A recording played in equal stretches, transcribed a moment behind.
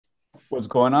What's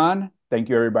going on? Thank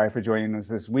you, everybody, for joining us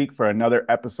this week for another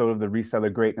episode of the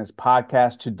Reseller Greatness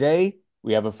Podcast. Today,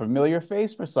 we have a familiar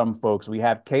face for some folks. We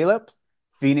have Caleb,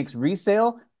 Phoenix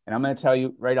Resale. And I'm going to tell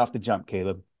you right off the jump,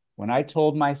 Caleb, when I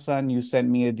told my son you sent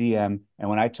me a DM, and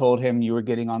when I told him you were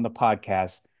getting on the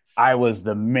podcast, I was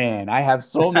the man. I have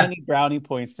so many brownie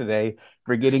points today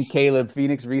for getting Caleb,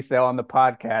 Phoenix Resale, on the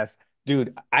podcast.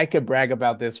 Dude, I could brag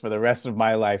about this for the rest of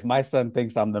my life. My son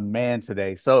thinks I'm the man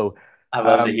today. So, I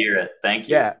love to um, hear it. Thank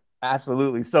you. yeah,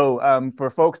 absolutely. So, for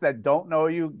folks that don't know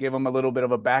you, give them a little bit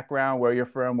of a background, where you're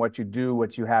from, what you do,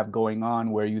 what you have going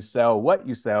on, where you sell, what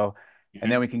you sell, and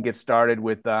then Mhm. we can get started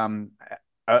with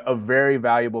a very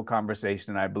valuable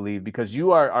conversation, I believe, because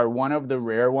you are one of the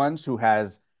rare ones who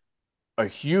has a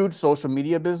huge social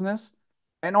media business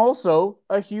and also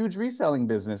a huge reselling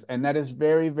business, and that is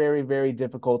very, very, very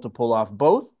difficult to pull off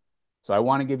both. So, I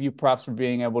want to give you props for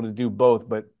being able to do both,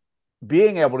 but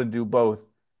being able to do both,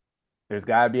 there's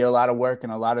got to be a lot of work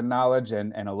and a lot of knowledge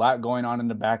and a lot going on in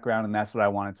the background. And that's what I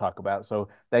want to talk about. So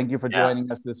thank you for Yeah.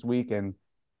 joining us this week, and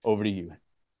over to you.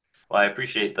 Well, I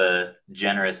appreciate the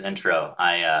generous intro.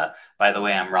 By the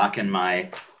way, I'm rocking my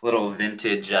little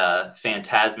vintage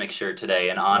Phantasmic shirt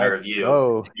today in honor of Let's you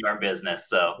go. and your business.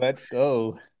 So, Let's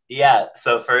go. yeah.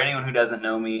 So, for anyone who doesn't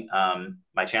know me,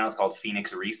 my channel is called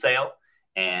Phoenix Resale,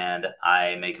 and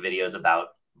I make videos about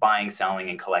buying, selling,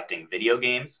 and collecting video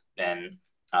games and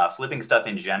flipping stuff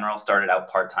in general. Started out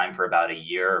part time for about a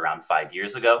year, around 5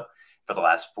 years ago. For the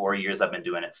last 4 years, I've been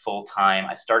doing it full time.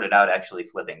 I started out actually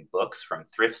flipping books from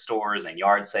thrift stores and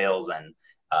yard sales and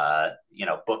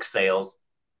book sales.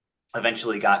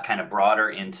 Eventually got kind of broader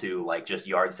into like just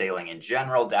yard sailing in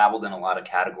general, dabbled in a lot of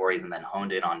categories, and then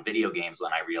honed in on video games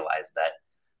when I realized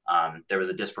that there was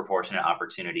a disproportionate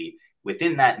opportunity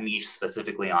within that niche,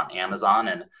 specifically on Amazon.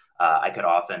 And I could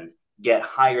often get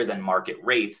higher than market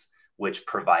rates, which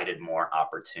provided more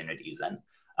opportunities. And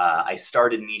I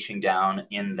started niching down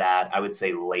in that, I would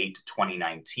say, late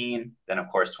 2019. Then, of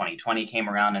course, 2020 came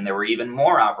around, and there were even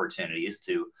more opportunities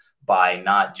to buy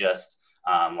not just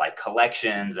like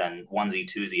collections and onesie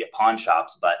twosie at pawn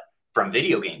shops, but from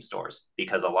video game stores,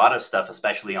 because a lot of stuff,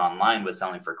 especially online, was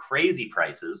selling for crazy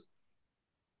prices.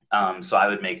 So I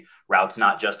would make routes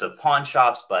not just of pawn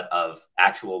shops, but of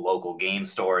actual local game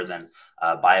stores and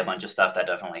buy a bunch of stuff. That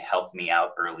definitely helped me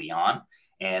out early on.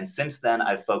 And since then,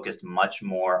 I've focused much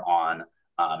more on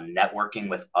networking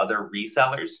with other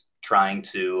resellers, trying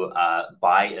to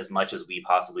buy as much as we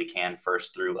possibly can,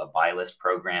 first through a buy list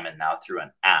program and now through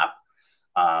an app,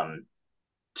 um,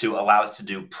 to allow us to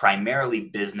do primarily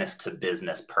business to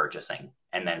business purchasing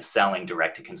and then selling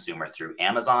direct to consumer through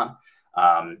Amazon.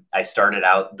 I started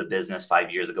out the business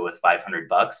 5 years ago with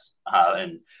 $500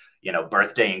 and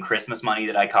birthday and Christmas money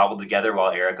that I cobbled together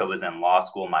while Erica was in law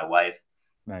school, my wife.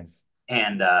 Nice.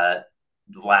 And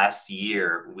last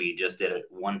year we just did a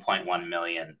 1.1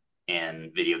 million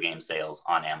in video game sales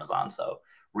on Amazon. So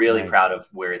really proud Nice. of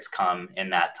where it's come in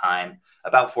that time.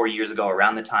 About 4 years ago,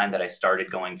 around the time that I started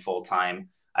going full time,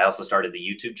 I also started the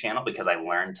YouTube channel because I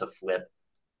learned to flip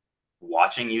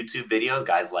watching YouTube videos,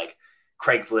 guys like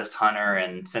Craigslist Hunter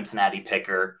and Cincinnati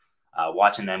Picker,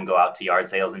 watching them go out to yard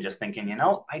sales and just thinking,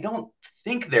 I don't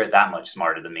think they're that much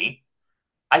smarter than me.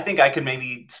 I think I could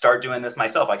maybe start doing this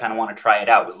myself. I kind of want to try it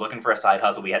out. Was looking for a side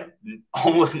hustle. We had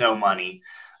almost no money.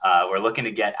 We're looking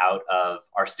to get out of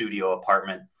our studio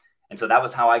apartment. And so that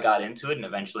was how I got into it, and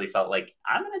eventually felt like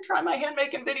I'm going to try my hand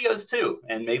making videos too.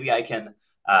 And maybe I can,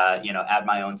 add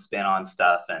my own spin on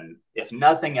stuff. And if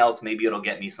nothing else, maybe it'll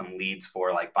get me some leads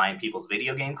for like buying people's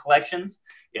video game collections.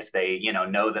 If they,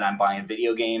 know that I'm buying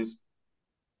video games.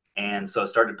 And so I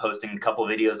started posting a couple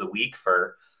videos a week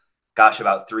for, gosh,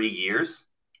 about 3 years.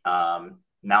 Now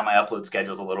my upload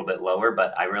schedule is a little bit lower,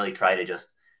 but I really try to just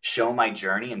show my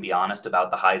journey and be honest about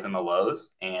the highs and the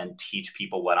lows and teach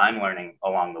people what I'm learning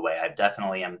along the way. I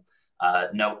definitely am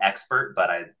no expert, but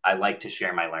I like to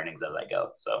share my learnings as I go.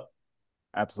 So,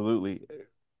 Absolutely.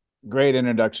 Great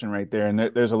introduction right there. And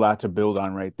there's a lot to build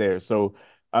on right there. So,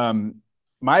 um,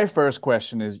 my first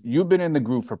question is, you've been in the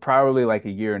group for probably like a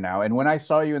year now. And when I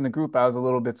saw you in the group, I was a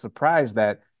little bit surprised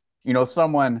that,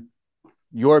 someone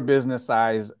your business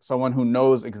size, someone who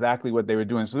knows exactly what they were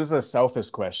doing. So this is a selfish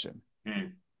question.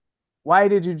 mm, Why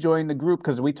did you join the group?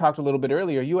 Because we talked a little bit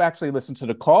earlier. You actually listen to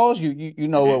the calls. You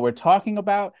know what mhm. we're talking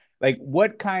about. Like,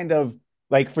 what kind of,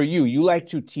 like, for you? You like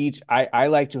to teach. I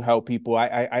like to help people.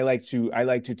 I like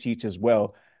to teach as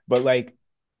well. But like,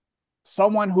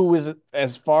 someone who is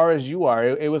as far as you are,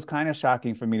 it was kind of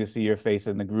shocking for me to see your face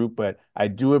in the group. But I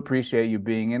do appreciate you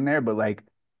being in there. But like,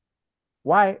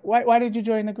 Why did you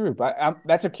join the group?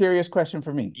 That's a curious question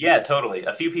for me. Yeah, totally.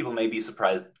 A few people may be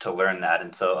surprised to learn that,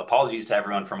 and so apologies to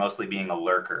everyone for mostly being a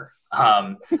lurker.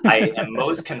 I am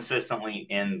most consistently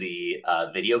in the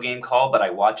video game call, but I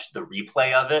watch the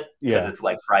replay of it because Yeah, it's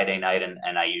like Friday night,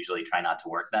 and I usually try not to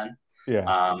work then. yeah,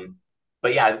 Um,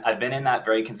 but yeah, I've been in that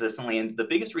very consistently, and the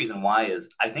biggest reason why is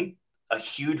I think a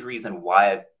huge reason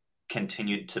why I've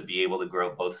continued to be able to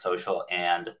grow both social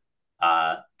and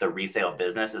the resale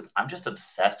business is I'm just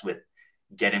obsessed with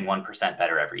getting 1%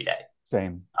 better every day.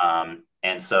 same.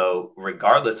 And so,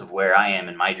 regardless of where I am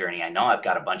in my journey, I know I've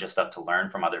got a bunch of stuff to learn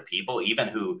from other people, even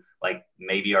who like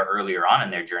maybe are earlier on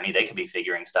in their journey. They could be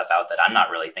figuring stuff out that I'm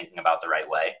not really thinking about the right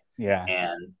way. Yeah.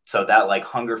 And so, that like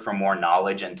hunger for more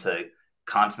knowledge and to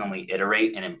constantly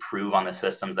iterate and improve on the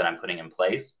systems that I'm putting in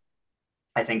place,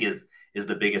 I think is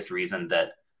the biggest reason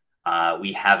that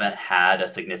we haven't had a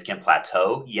significant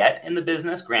plateau yet in the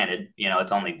business. Granted,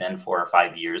 it's only been 4 or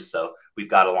 5 years, so we've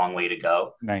got a long way to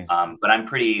go. Nice. But I'm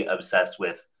pretty obsessed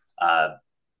with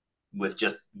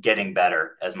just getting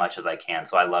better as much as I can.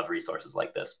 So I love resources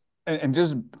like this. And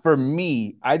just for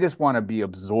me, I just want to be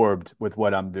absorbed with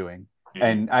what I'm doing. Mm-hmm.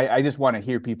 And I just want to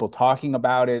hear people talking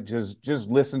about it, just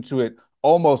listen to it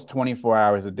almost 24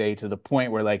 hours a day to the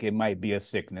point where like it might be a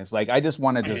sickness. Like I just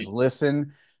want to just Mm-hmm.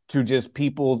 listen to just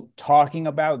people talking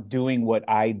about doing what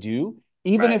I do.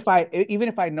 Right. Even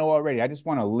if I know already, I just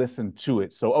want to listen to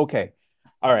it. So okay.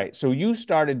 All right. So you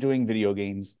started doing video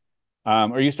games,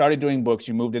 or you started doing books,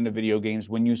 you moved into video games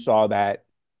when you saw that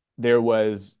there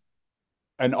was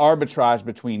an arbitrage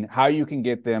between how you can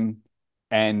get them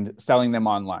and selling them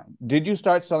online. Did you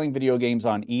start selling video games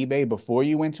on eBay before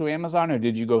you went to Amazon, or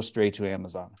did you go straight to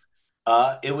Amazon?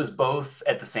 It was both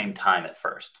at the same time at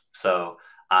first. So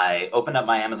I opened up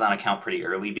my Amazon account pretty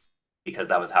early because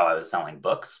that was how I was selling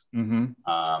books. Mm-hmm.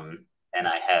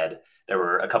 And there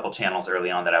were a couple channels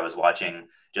early on that I was watching,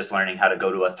 just learning how to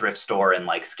go to a thrift store and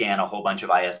like scan a whole bunch of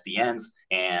ISBNs.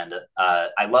 And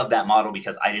I love that model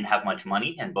because I didn't have much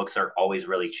money and books are always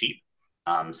really cheap.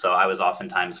 So I was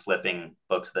oftentimes flipping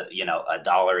books that,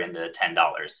 $1 into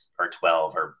 $10 or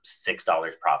 12 or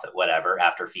 $6 profit, whatever,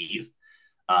 after fees.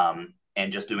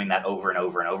 And just doing that over and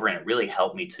over and over. And it really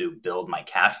helped me to build my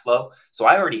cash flow. So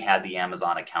I already had the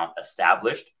Amazon account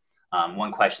established.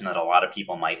 One question that a lot of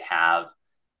people might have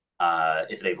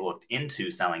if they've looked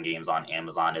into selling games on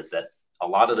Amazon is that a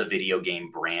lot of the video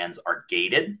game brands are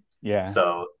gated. Yeah.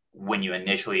 So when you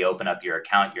initially open up your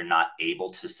account, you're not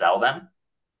able to sell them.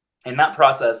 And that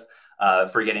process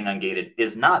for getting ungated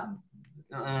is not.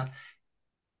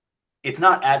 It's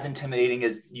not as intimidating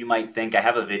as you might think. I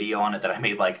have a video on it that I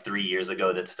made like 3 years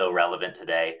ago that's still relevant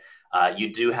today.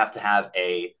 You do have to have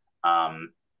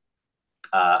an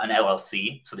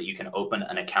LLC so that you can open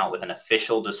an account with an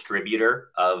official distributor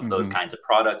of those Mm-hmm. kinds of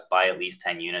products, buy at least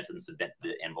 10 units, and submit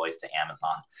the invoice to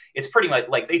Amazon. It's pretty much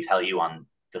like they tell you on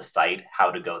the site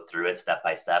how to go through it step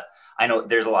by step. I know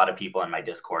there's a lot of people in my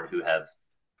Discord who have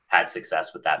had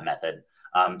success with that method.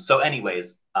 So,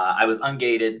 anyways, I was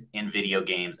ungated in video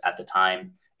games at the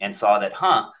time and saw that,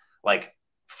 like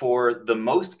for the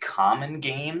most common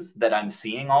games that I'm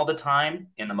seeing all the time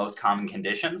in the most common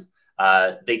conditions,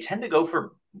 they tend to go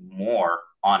for more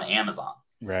on Amazon.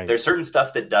 Right. There's certain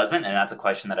stuff that doesn't, and that's a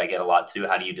question that I get a lot too.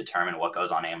 How do you determine what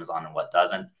goes on Amazon and what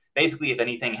doesn't? Basically, if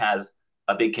anything has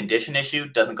a big condition issue,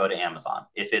 doesn't go to Amazon.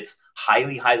 If it's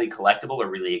highly, highly collectible or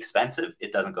really expensive,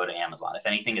 it doesn't go to Amazon. If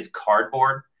anything is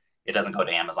cardboard, it doesn't go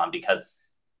to Amazon because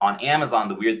on Amazon,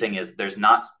 the weird thing is there's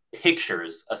not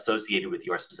pictures associated with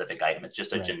your specific item. It's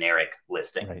just a Right. generic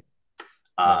listing. Right.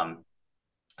 Right. Um,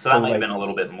 so So that might have like, been a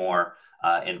little bit more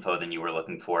info than you were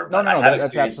looking for, no, but no, I no, have that's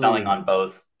experience selling absolutely on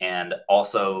both. And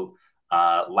also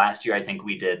last year, I think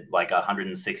we did like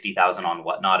 160,000 on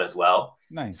Whatnot as well.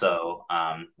 nice. So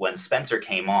when Spencer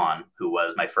came on, who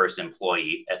was my first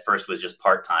employee, at first was just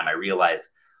part time, I realized,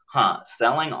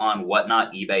 selling on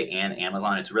Whatnot, eBay, and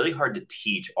Amazon, it's really hard to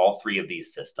teach all three of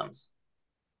these systems.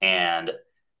 And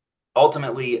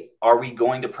ultimately, are we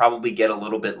going to probably get a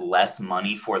little bit less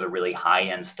money for the really high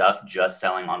end stuff just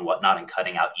selling on Whatnot and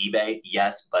cutting out eBay?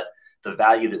 Yes, but the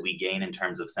value that we gain in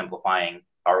terms of simplifying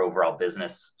our overall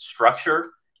business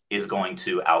structure is going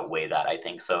to outweigh that, I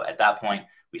think. So at that point,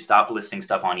 we stopped listing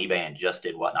stuff on eBay and just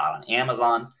did Whatnot on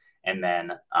Amazon. And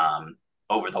then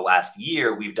over the last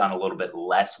year, we've done a little bit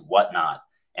less Whatnot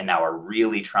and now are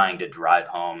really trying to drive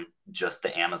home just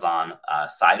the Amazon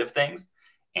side of things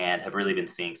and have really been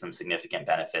seeing some significant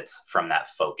benefits from that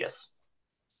focus.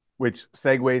 Which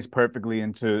segues perfectly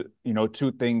into,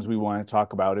 two things we want to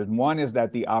talk about. And one is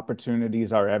that the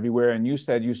opportunities are everywhere. And you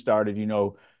said you started,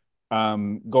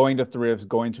 going to thrifts,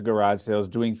 going to garage sales,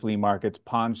 doing flea markets,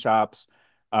 pawn shops,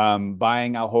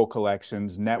 buying out whole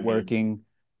collections, Hmm. networking,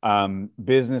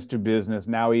 business to business.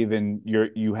 Now even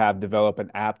you have developed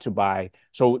an app to buy.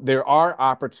 So there are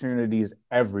opportunities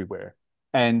everywhere.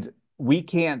 And we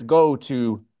can't go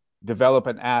to develop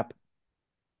an app,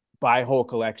 buy whole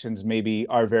collections, maybe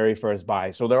our very first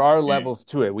buy. So there are Hmm. levels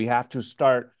to it. We have to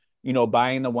start,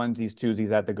 buying the onesies,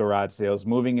 twosies at the garage sales,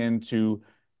 moving into,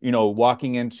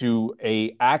 walking into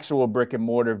a actual brick and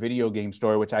mortar video game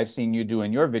store, which I've seen you do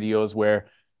in your videos where,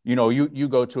 you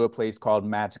go to a place called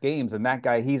Matt's Games, and that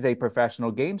guy, he's a professional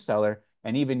game seller.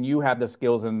 And even you have the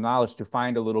skills and knowledge to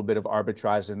find a little bit of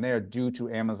arbitrage in there due to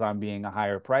Amazon being a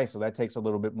higher price. So that takes a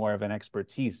little bit more of an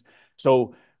expertise.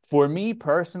 So for me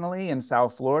personally in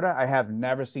South Florida, I have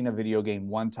never seen a video game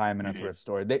one time in a Hmm. thrift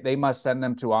store. They must send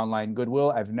them to online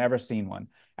Goodwill. I've never seen one.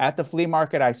 At the flea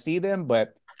market, I see them,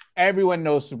 but everyone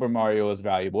knows Super Mario is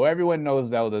valuable. Everyone knows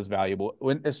Zelda is valuable.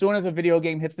 As soon as a video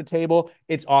game hits the table,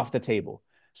 it's off the table.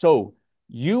 So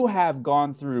you have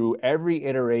gone through every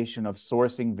iteration of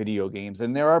sourcing video games,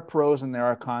 and there are pros and there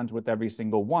are cons with every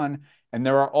single one. And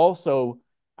there are also,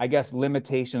 I guess,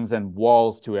 limitations and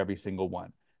walls to every single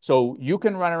one. So you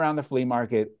can run around the flea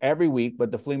market every week,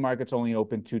 but the flea market's only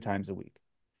open 2 times a week.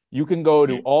 You can go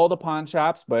to Hmm. all the pawn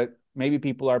shops, but maybe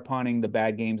people are pawning the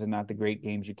bad games and not the great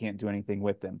games. You can't do anything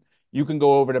with them. You can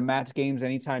go over to Matt's Games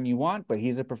anytime you want, but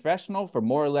he's a professional. For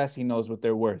more or less, he knows what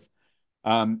they're worth.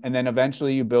 And then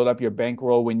eventually you build up your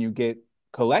bankroll when you get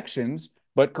collections.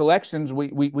 But collections,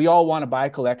 we all want to buy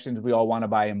collections. We all want to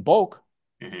buy in bulk.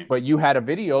 Hmm. But you had a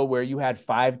video where you had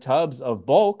 5 tubs of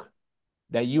bulk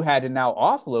that you had to now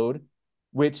offload,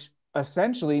 which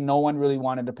essentially no one really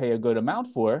wanted to pay a good amount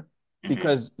for Hmm.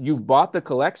 because you've bought the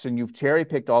collection, you've cherry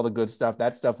picked all the good stuff.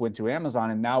 That stuff went to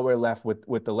Amazon, and now we're left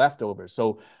with the leftovers.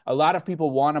 So a lot of people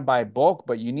want to buy bulk,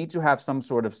 but you need to have some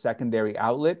sort of secondary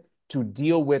outlet to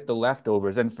deal with the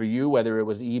leftovers. And for you, whether it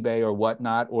was eBay or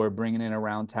whatnot, or bringing it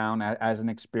around town as an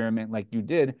experiment like you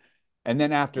did. And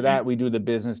then after that, Hmm. we do the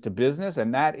business to business,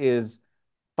 and that is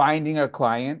finding a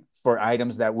client for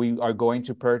items that we are going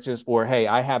to purchase, or hey,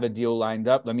 I have a deal lined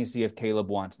up, let me see if Caleb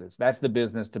wants this. That's the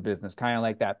business to business, kind of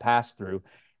like that pass through.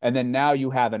 And then now you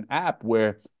have an app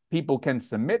where people can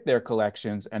submit their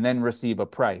collections and then receive a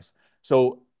price.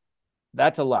 So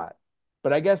that's a lot,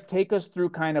 but I guess take us through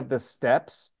kind of the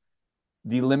steps,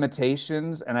 the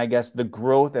limitations, and I guess the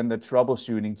growth and the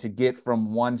troubleshooting to get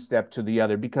from one step to the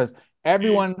other, because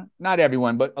everyone, not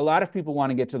everyone, but a lot of people want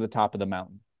to get to the top of the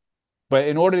mountain. But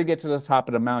in order to get to the top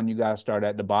of the mountain, you got to start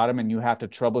at the bottom, and you have to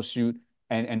troubleshoot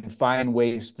and find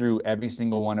ways through every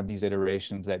single one of these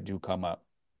iterations that do come up.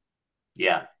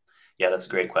 Yeah. Yeah, that's a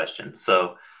great question.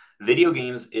 So, video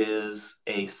games is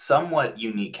a somewhat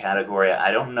unique category.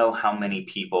 I don't know how many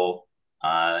people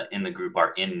in the group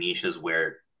are in niches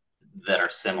where that are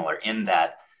similar in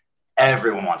that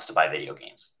everyone wants to buy video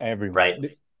games, Everyone. right?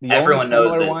 The only Everyone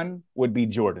knows similar that. one would be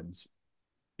Jordans.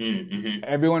 Mm-hmm.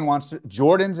 Everyone wants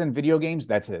Jordans and video games.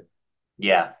 That's it.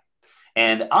 Yeah.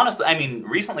 And honestly, I mean,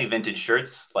 recently vintage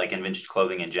shirts, like and vintage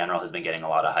clothing in general, has been getting a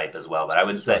lot of hype as well. But I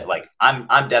would say, Sure. like,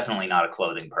 I'm definitely not a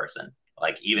clothing person.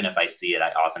 Like, even if I see it, I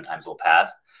oftentimes will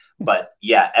pass. But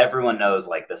yeah, everyone knows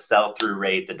like the sell through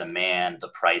rate, the demand, the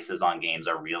prices on games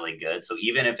are really good. So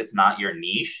even if it's not your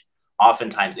niche,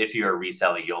 oftentimes if you're a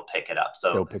reseller, you'll pick it up.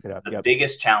 So They'll pick it up. the Yep.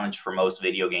 biggest challenge for most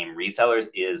video game resellers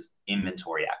is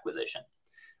inventory acquisition,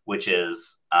 which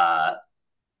is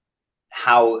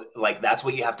how like that's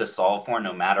what you have to solve for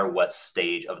no matter what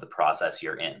stage of the process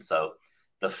you're in. So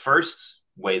the first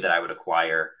way that I would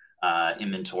acquire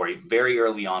inventory very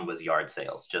early on was yard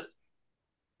sales, just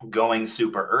going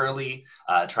super early,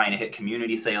 trying to hit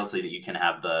community sales so that you can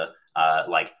have the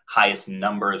like highest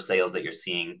number of sales that you're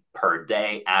seeing per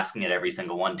day, asking at every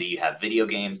single one, do you have video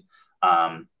games?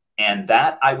 And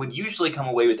that I would usually come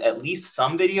away with at least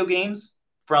some video games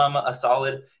from a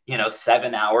solid,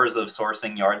 7 hours of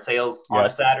sourcing yard sales on a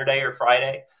Yep. Saturday or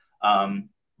Friday.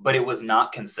 But it was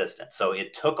not consistent. So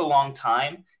it took a long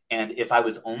time. And if I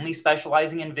was only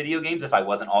specializing in video games, if I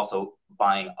wasn't also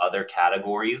buying other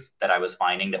categories that I was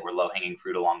finding that were low hanging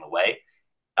fruit along the way,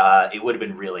 it would have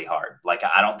been really hard. Like,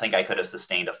 I don't think I could have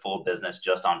sustained a full business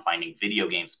just on finding video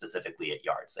games specifically at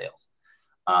yard sales.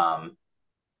 Um,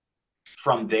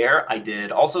 from there, I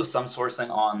did also some sourcing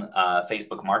on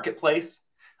Facebook Marketplace,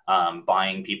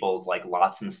 buying people's like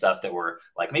lots and stuff that were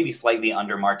like maybe slightly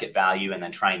under market value, and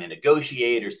then trying to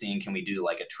negotiate or seeing can we do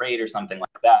like a trade or something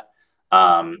like that.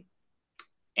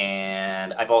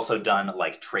 And I've also done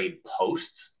like trade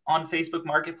posts on Facebook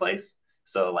Marketplace.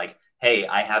 So like, hey,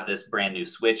 I have this brand new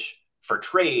Switch for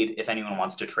trade. If anyone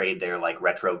wants to trade their like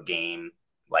retro game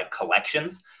like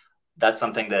collections. That's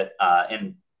something that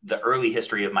in the early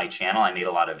history of my channel, I made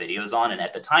a lot of videos on. And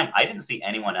at the time, I didn't see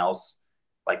anyone else.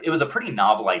 Like, it was a pretty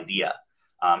novel idea.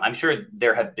 I'm sure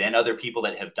there have been other people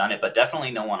that have done it, but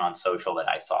definitely no one on social that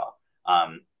I saw.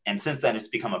 And since then, it's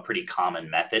become a pretty common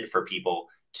method for people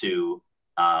to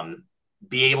um,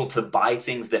 be able to buy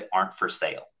things that aren't for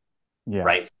sale,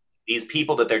 Yeah, right? These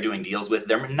people that they're doing deals with,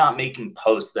 they're not making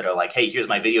posts that are like, hey, here's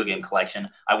my video game collection.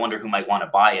 I wonder who might want to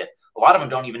buy it. A lot of them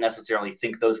don't even necessarily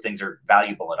think those things are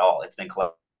valuable at all. It's been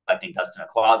collecting dust in a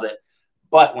closet.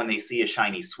 But when they see a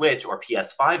shiny Switch or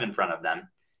PS5 in front of them,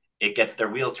 it gets their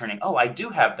wheels turning. Oh, I do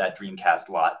have that Dreamcast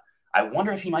lot. I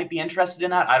wonder if he might be interested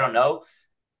in that. I don't know.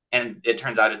 And it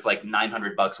turns out it's like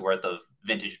 $900 worth of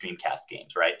vintage Dreamcast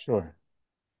games, right? sure.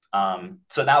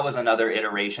 So that was another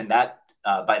iteration. That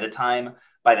by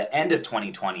the end of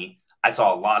 2020, I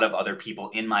saw a lot of other people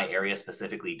in my area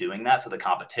specifically doing that. So the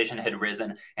competition had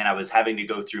risen, and I was having to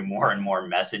go through more and more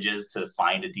messages to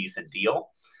find a decent deal.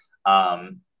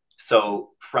 Um,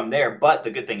 so from there, but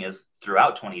the good thing is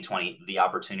throughout 2020, the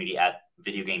opportunity at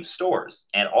video game stores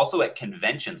and also at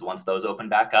conventions, once those open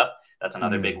back up, that's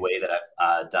another big Mm. way that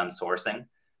I've done sourcing.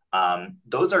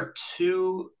 Those are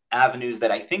two avenues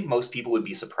that I think most people would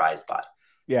be surprised by.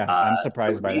 Yeah, Uh, I'm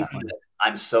the surprised by that reason one. that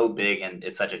I'm so big and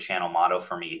it's such a channel motto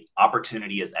for me,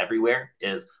 opportunity is everywhere,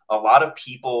 is a lot of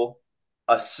people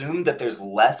assume that there's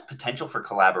less potential for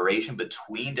collaboration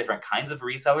between different kinds of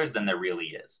resellers than there really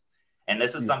is. And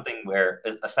this is Yeah, something where,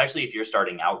 especially if you're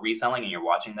starting out reselling and you're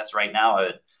watching this right now, I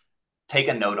would take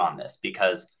a note on this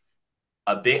because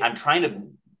I'm trying to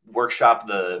workshop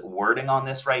the wording on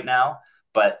this right now,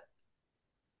 but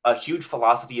a huge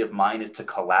philosophy of mine is to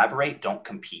collaborate, don't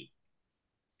compete.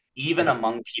 Even right,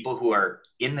 among people who are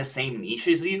in the same niche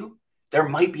as you, there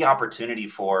might be opportunity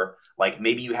for like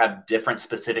maybe you have different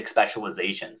specific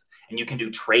specializations and you can do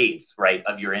trades, right,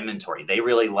 of your inventory. They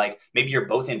really like maybe you're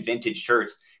both in vintage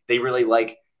shirts. They really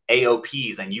like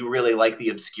AOPs and you really like the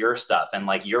obscure stuff. And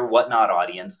like your whatnot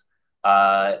audience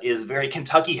is very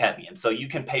Kentucky heavy. And so you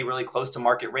can pay really close to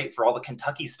market rate for all the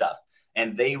Kentucky stuff.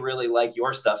 And they really like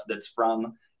your stuff that's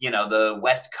from, the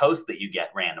West Coast that you get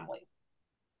randomly.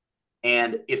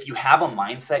 And if you have a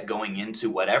mindset going into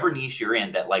whatever niche you're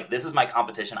in that, like, this is my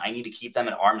competition, I need to keep them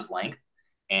at arm's length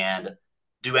and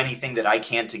do anything that I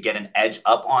can to get an edge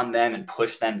up on them and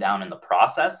push them down in the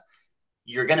process,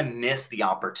 you're going to miss the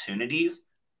opportunities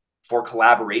for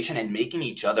collaboration and making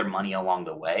each other money along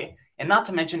the way. And not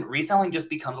to mention, reselling just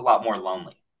becomes a lot more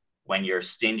lonely when you're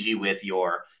stingy with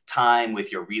your time,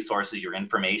 with your resources, your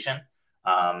information.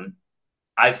 Um,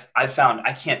 I've found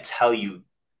I can't tell you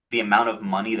the amount of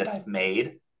money that I've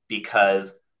made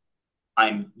because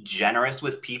I'm generous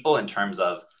with people in terms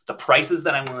of the prices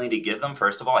that I'm willing to give them.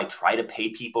 First of all, I try to pay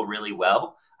people really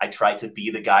well. I try to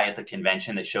be the guy at the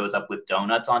convention that shows up with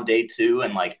donuts on day two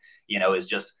and like, is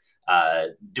just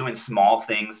doing small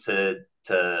things to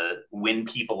win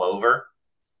people over.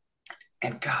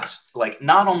 And gosh, like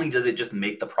not only does it just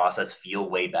make the process feel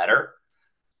way better,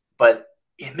 but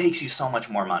it makes you so much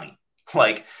more money.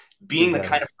 Like it being the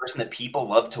kind of does. person that people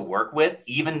love to work with,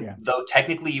 even Yeah, though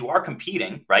technically you are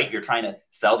competing, right? You're trying to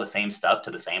sell the same stuff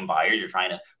to the same buyers, you're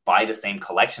trying to buy the same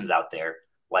collections out there.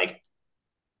 Like,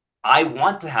 I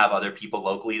want to have other people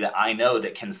locally that I know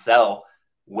that can sell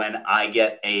when I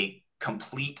get a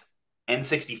complete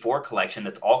N64 collection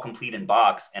that's all complete in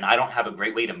box and I don't have a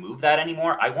great way to move that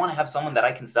anymore. I want to have someone that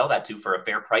I can sell that to for a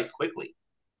fair price quickly,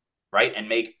 right? And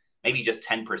make maybe just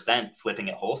 10% flipping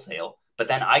it wholesale. But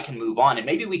then I can move on and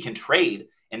maybe we can trade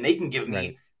and they can give right,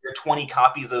 me their 20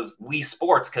 copies of Wii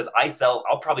Sports because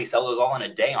I'll probably sell those all in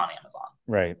a day on Amazon.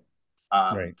 right,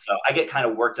 right. So I get kind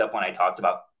of worked up when I talk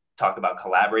about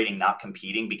collaborating, not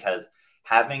competing, because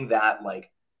having that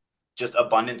like just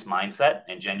abundance mindset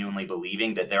and genuinely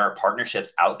believing that there are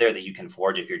partnerships out there that you can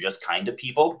forge if you're just kind to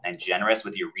people and generous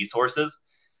with your resources,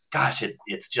 gosh,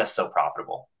 it's just so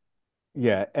profitable.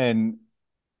 Yeah, and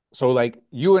so like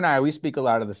you and I, we speak a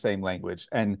lot of the same language.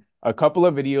 And a couple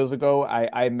of videos ago,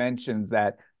 I mentioned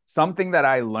that something that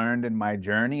I learned in my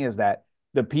journey is that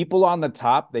the people on the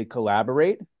top, they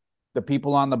collaborate. The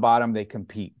people on the bottom, they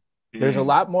compete. There's a Mm,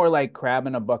 lot more like crab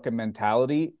in a bucket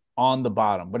mentality on the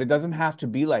bottom, but it doesn't have to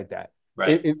be like that.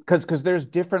 right. Because there's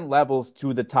different levels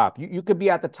to the top. You could be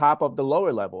at the top of the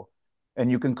lower level and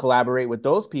you can collaborate with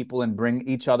those people and bring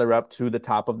each other up to the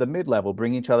top of the mid level,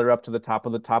 bring each other up to the top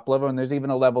of the top level, and there's even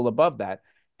a level above that.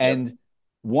 Yep. And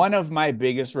one of my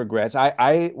biggest regrets,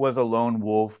 I was a lone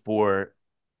wolf for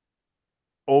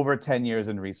over 10 years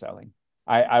in reselling.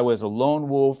 I was a lone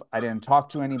wolf. I didn't talk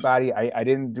to anybody. I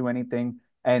didn't do anything.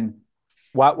 And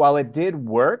while it did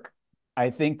work, I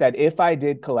think that if I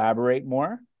did collaborate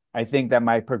more, I think that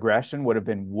my progression would have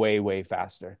been way, way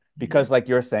faster. Because, Mhm. like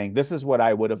you're saying, this is what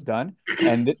I would have done,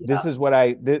 and this Yeah. is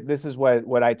this is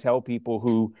what I tell people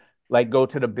who like go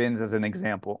to the bins as an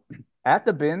example. At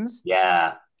the bins,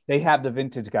 Yeah. they have the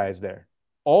vintage guys there.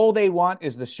 All they want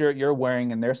is the shirt you're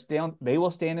wearing, and they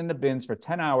will stand in the bins for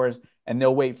 10 hours and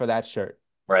they'll wait for that shirt.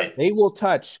 Right. They will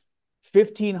touch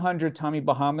 1,500 Tommy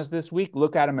Bahamas this week,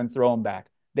 look at them and throw them back.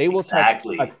 They will touch a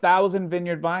Exactly. thousand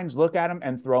Vineyard Vines, look at them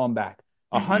and throw them back.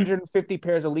 Hmm. 150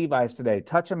 pairs of Levi's today,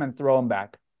 touch them and throw them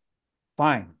back.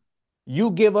 Fine.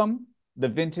 You give them the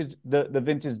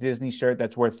vintage Disney shirt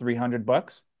that's worth 300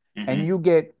 bucks, and Hmm. you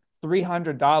get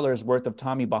 $300 worth of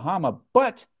Tommy Bahama,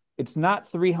 but it's not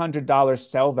 $300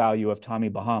 sell value of Tommy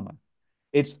Bahama.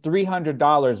 It's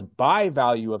 $300 buy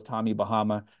value of Tommy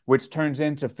Bahama, which turns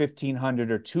into $1,500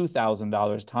 or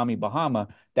 $2,000 Tommy Bahama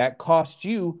that cost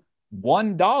you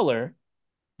 $1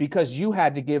 because you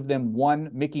had to give them one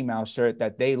Mickey Mouse shirt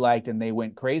that they liked and they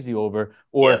went crazy over,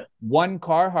 or Yep. one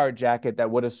Carhartt jacket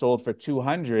that would have sold for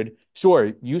 200.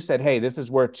 Sure, you said, "Hey, this is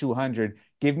worth 200.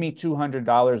 Give me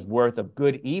 $200 worth of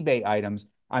good eBay items."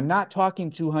 I'm not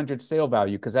talking 200 sale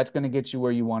value because that's going to get you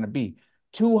where you want to be.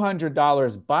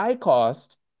 $200 buy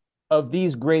cost of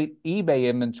these great eBay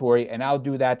inventory, and I'll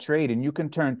do that trade, and you can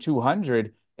turn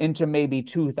 200 into maybe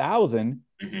 2,000,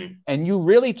 Hmm. and you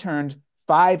really turned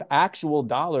five actual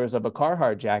dollars of a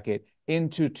Carhartt jacket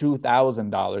into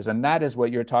 $2,000. And that is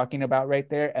what you're talking about right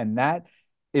there. And that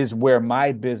is where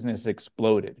my business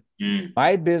exploded. Mm.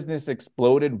 My business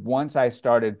exploded once I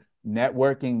started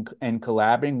networking and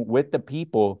collaborating with the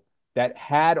people that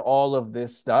had all of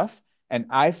this stuff. And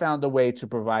I found a way to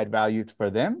provide value for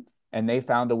them. And they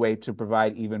found a way to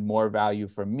provide even more value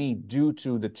for me due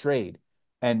to the trade.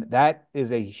 And that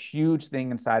is a huge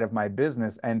thing inside of my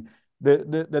business. And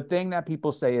the thing that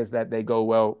people say is that they go,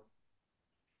 well,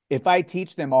 if I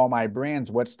teach them all my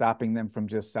brands, what's stopping them from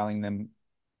just selling them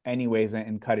anyways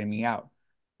and cutting me out?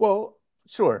 Well,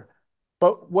 sure.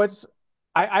 But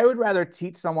I would rather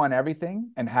teach someone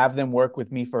everything and have them work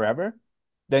with me forever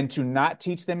than to not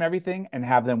teach them everything and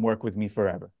have them work with me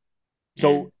forever. Mm.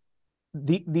 So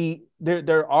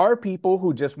there are people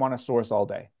who just want to source all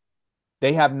day.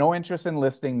 They have no interest in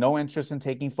listing, no interest in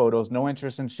taking photos, no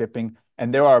interest in shipping.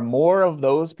 And there are more of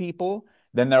those people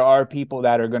than there are people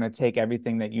that are going to take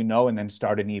everything that you know and then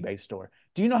start an eBay store.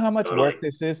 Do you know how much Totally. work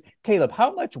this is? Caleb,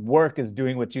 how much work is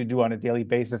doing what you do on a daily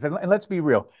basis? And let's be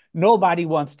real, nobody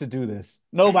wants to do this.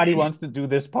 Nobody Hmm. wants to do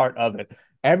this part of it.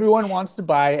 Everyone wants to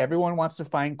buy, everyone wants to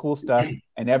find cool stuff,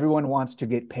 and everyone wants to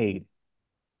get paid.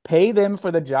 Pay them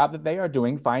for the job that they are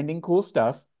doing, finding cool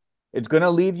stuff. It's going to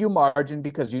leave you margin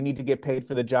because you need to get paid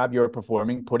for the job you're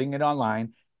performing, putting it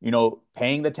online,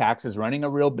 paying the taxes, running a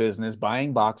real business,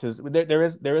 buying boxes. There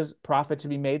is profit to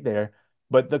be made there,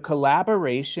 but the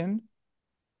collaboration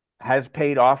has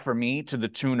paid off for me to the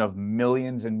tune of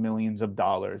millions and millions of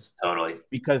dollars Totally.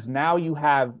 because now you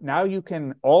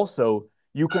can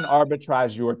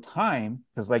arbitrage your time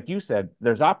because like you said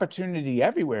there's opportunity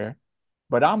everywhere,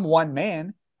 but I'm one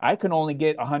man. I can only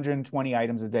get 120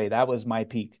 items a day. That was my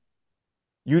peak.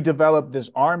 You develop this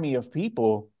army of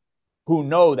people who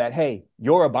know that, hey,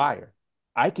 you're a buyer.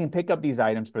 I can pick up these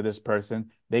items for this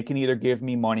person. They can either give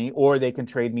me money or they can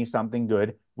trade me something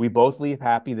good. We both leave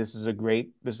happy. This is a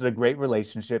great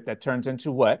relationship that turns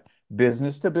into what?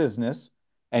 Business to business.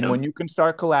 And Yep. when you can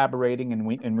start collaborating and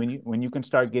when you can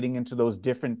start getting into those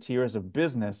different tiers of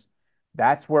business,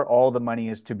 that's where all the money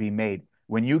is to be made.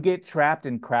 When you get trapped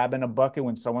in crab in a bucket,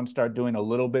 when someone start doing a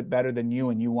little bit better than you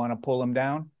and you want to pull them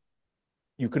down,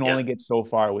 you can Yep. only get so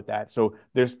far with that. So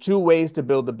there's two ways to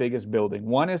build the biggest building.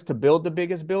 One is to build the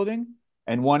biggest building,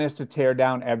 and one is to tear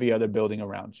down every other building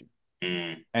around you.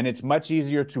 Mm. And it's much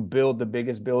easier to build the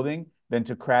biggest building than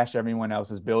to crash everyone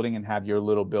else's building and have your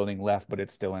little building left, but it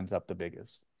still ends up the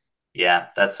biggest. Yeah,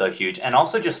 that's so huge. And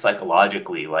also just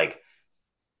psychologically, like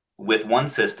with one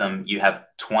system, you have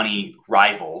 20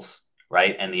 rivals,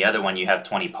 right? And the other one, you have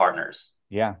 20 partners,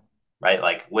 Yeah. right?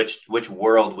 Like which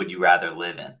world would you rather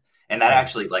live in? And that Oh,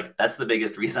 actually, like, that's the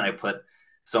biggest reason I put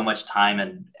so much time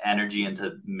and energy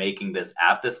into making this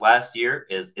app this last year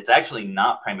is it's actually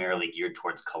not primarily geared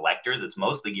towards collectors. It's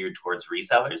mostly geared towards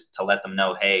resellers to let them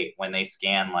know, hey, when they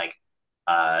scan like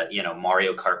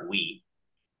Mario Kart Wii,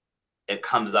 it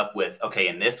comes up with, okay,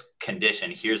 in this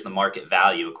condition, here's the market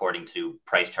value according to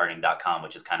pricecharting.com,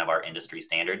 which is kind of our industry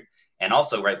standard. And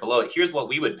also right below it, here's what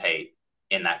we would pay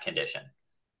in that condition.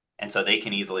 And so they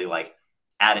can easily like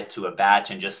add it to a batch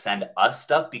and just send us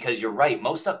stuff because you're right.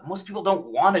 Most people don't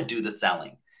want to do the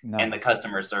selling no, and the it's not.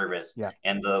 customer service Yeah.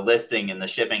 and the listing and the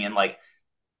shipping and like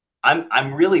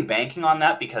I'm really banking on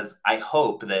that because I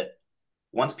hope that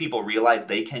once people realize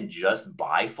they can just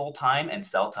buy full time and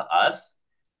sell to us,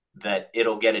 that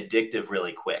it'll get addictive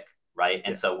really quick, right?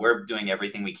 And Yeah. so we're doing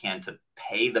everything we can to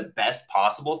pay the best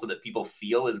possible so that people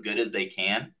feel as good as they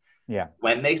can Yeah.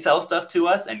 when they sell stuff to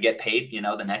us and get paid,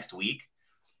 the next week.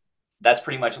 That's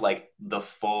pretty much like the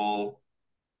full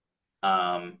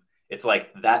it's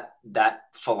like that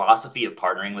philosophy of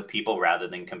partnering with people rather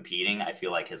than competing, I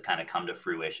feel like has kind of come to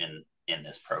fruition in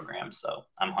this program. So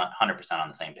I'm 100% on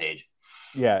the same page.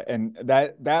 Yeah, and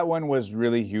that one was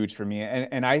really huge for me.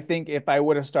 And I think if I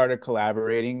would have started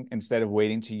collaborating instead of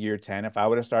waiting to year 10, if I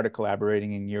would have started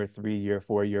collaborating in year 3, year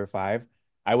 4, year 5,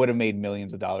 I would have made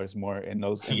millions of dollars more in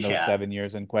those Yeah, 7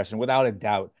 years in question. Without a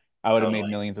doubt, I would have made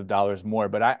totally. millions of dollars more.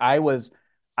 But I was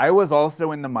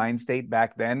also in the mind state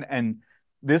back then, and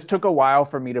this took a while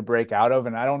for me to break out of.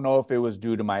 And I don't know if it was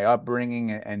due to my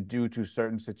upbringing and due to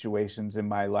certain situations in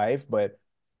my life, but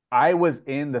I was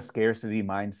in the scarcity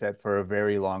mindset for a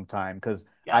very long time because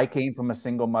I Yeah. came from a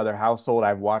single mother household.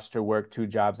 I've watched her work 2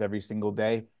 jobs every single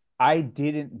day. I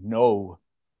didn't know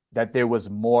that there was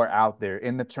more out there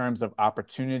in the terms of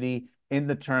opportunity, in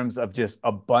the terms of just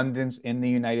abundance in the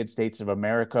United States of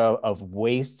America, of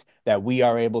waste that we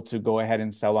are able to go ahead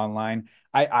and sell online.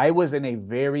 I was in a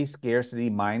very scarcity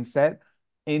mindset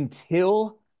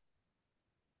until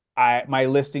my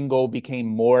listing goal became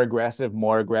more aggressive,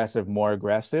 more aggressive, more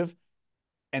aggressive,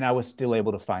 and I was still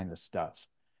able to find the stuff.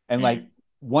 And like Mm,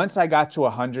 once I got to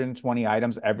 120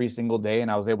 items every single day and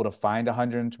I was able to find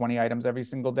 120 items every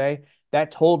single day,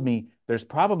 that told me there's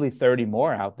probably 30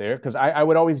 more out there because I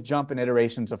would always jump in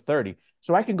iterations of 30.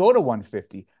 So I can go to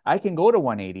 150, I can go to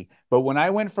 180. But when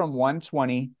I went from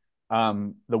 120,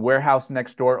 the warehouse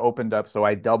next door opened up. So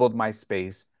I doubled my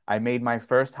space. I made my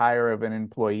first hire of an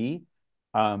employee.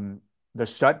 Um, the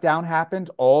shutdown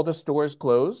happened, all the stores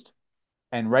closed.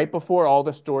 And right before all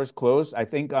the stores closed, I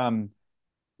think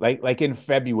like in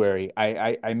February,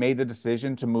 I made the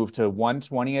decision to move to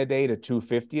 120 a day to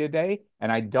 250 a day, and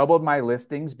I doubled my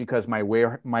listings because my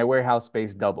warehouse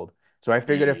space doubled. So I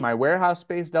figured if mm, my warehouse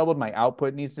space doubled, my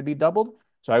output needs to be doubled.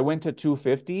 So I went to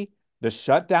 250. The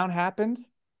shutdown happened.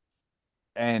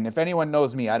 And if anyone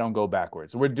knows me, I don't go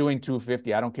backwards. We're doing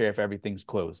 250. I don't care if everything's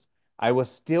closed. I was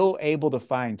still able to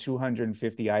find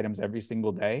 250 items every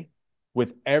single day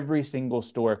with every single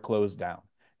store closed down.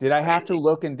 Did I have to crazy.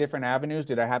 look in different avenues?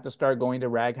 Did I have to start going to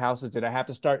rag houses? Did I have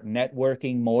to start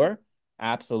networking more?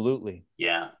 Absolutely.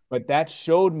 Yeah. But that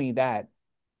showed me that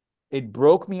it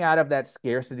broke me out of that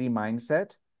scarcity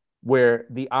mindset where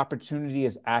the opportunity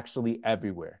is actually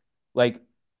everywhere. Like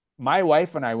my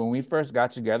wife and I, when we first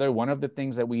got together, one of the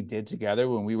things that we did together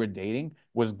when we were dating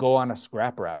was go on a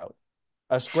scrap route.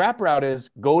 A scrap route is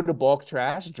go to bulk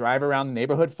trash, drive around the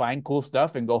neighborhood, find cool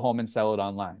stuff, and go home and sell it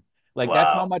online. Like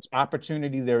that's how Wow. much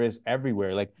opportunity there is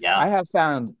everywhere. Like Yeah. I have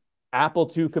found Apple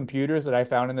II computers that I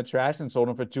found in the trash and sold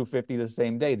them for 250 the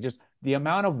same day. Just the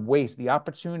amount of waste, the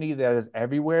opportunity that is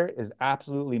everywhere is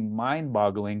absolutely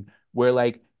mind-boggling. Where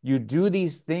like you do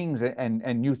these things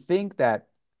and you think that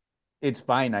it's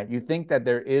finite. You think that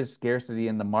there is scarcity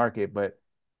in the market, but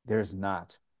there's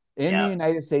not. In the Yeah.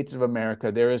 United States of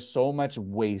America, there is so much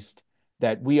waste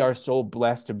that we are so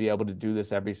blessed to be able to do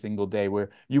this every single day where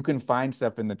you can find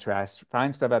stuff in the trash,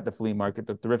 find stuff at the flea market,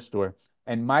 the thrift store.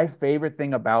 And my favorite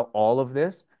thing about all of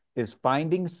this is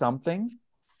finding something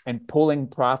and pulling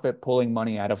profit, pulling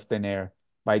money out of thin air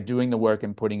by doing the work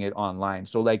and putting it online.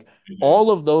 So like Hmm. all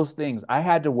of those things I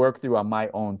had to work through on my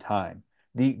own time.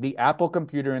 The Apple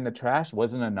computer in the trash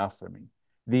wasn't enough for me.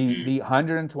 The Mm.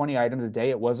 120 items a day,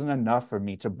 it wasn't enough for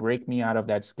me to break me out of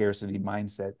that scarcity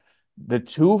mindset. The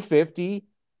 250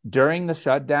 during the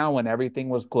shutdown when everything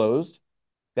was closed,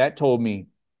 that told me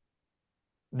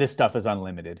this stuff is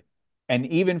unlimited. And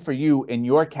even for you in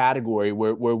your category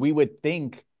where we would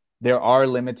think there are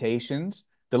limitations,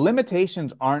 the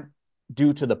limitations aren't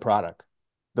due to the product.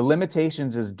 The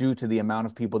limitations is due to the amount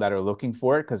of people that are looking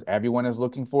for it because everyone is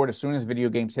looking for it. As soon as video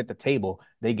games hit the table,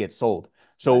 they get sold. Right.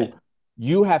 So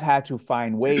you have had to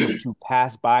find ways to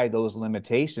pass by those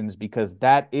limitations because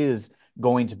that is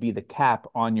going to be the cap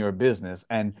on your business.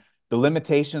 And the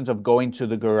limitations of going to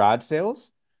the garage sales,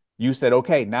 you said,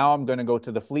 okay, now I'm going to go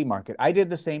to the flea market. I did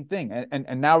the same thing.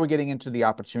 And now we're getting into the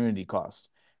opportunity cost.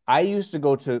 I used to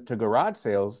go to garage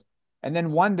sales. And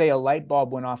then one day a light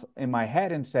bulb went off in my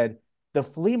head and said, the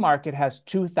flea market has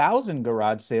 2,000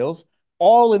 garage sales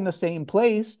all in the same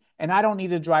place. And I don't need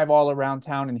to drive all around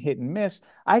town and hit and miss.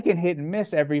 I can hit and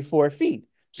miss every 4 feet.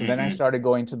 So then I Hmm. started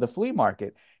going to the flea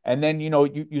market. And then,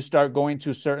 you start going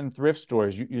to certain thrift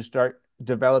stores. You start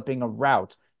developing a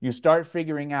route. You start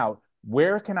figuring out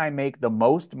where can I make the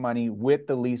most money with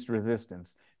the least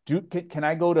resistance? Can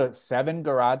I go to 7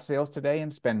 garage sales today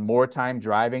and spend more time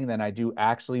driving than I do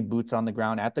actually boots on the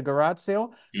ground at the garage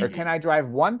sale? Or can Hmm. I drive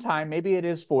one time? Maybe it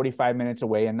is 45 minutes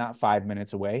away and not 5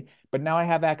 minutes away, but now I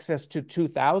have access to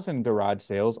 2,000 garage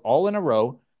sales all in a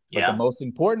row. But the Yeah. most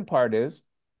important part is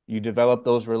you develop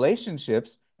those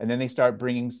relationships and then they start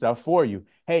bringing stuff for you.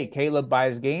 Hey, Caleb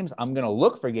buys games. I'm going to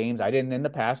look for games. I didn't in the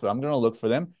past, but I'm going to look for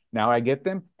them. Now I get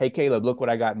them. Hey, Caleb, look what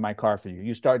I got in my car for you.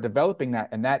 You start developing that,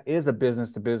 and that is a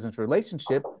business to business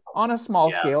relationship on a small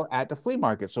Yeah. scale at the flea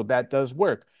market. So that does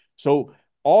work. So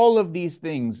all of these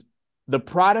things, the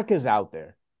product is out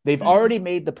there. They've already Hmm.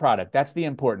 made the product. That's the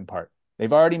important part.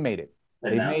 They've already made it.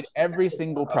 And They've now, made every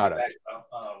single I'll be back product.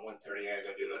 about 1:30. I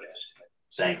gotta do that.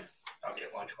 thanks. I'll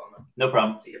get lunch on them. No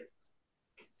problem. See you.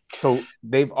 So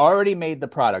they've already made the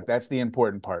product. That's the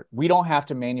important part. We don't have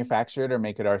to manufacture it or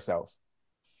make it ourselves.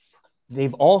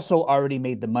 They've also already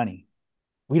made the money.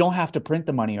 We don't have to print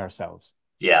the money ourselves.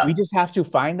 We Yeah. just have to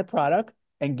find the product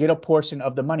and get a portion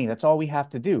of the money. That's all we have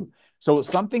to do. So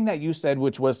something that you said,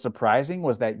 which was surprising,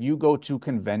 was that you go to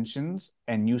conventions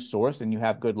and you source and you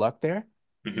have good luck there.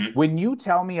 Hmm. When you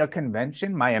tell me a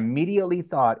convention, my immediately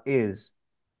thought is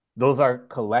those are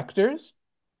collectors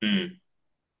Mm.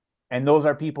 and those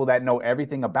are people that know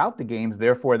everything about the games.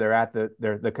 Therefore, they're at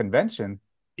the convention.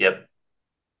 Yep.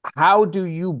 How do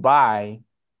you buy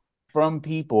from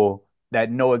people that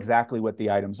know exactly what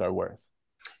the items are worth?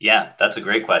 Yeah, that's a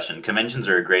great question. Conventions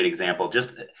are a great example.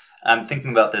 Just I'm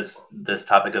thinking about this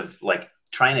topic of like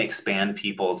trying to expand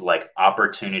people's like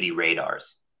opportunity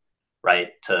radars, right?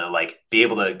 To like be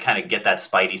able to kind of get that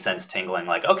spidey sense tingling,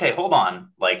 like, okay, hold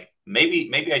on, like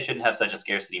maybe I shouldn't have such a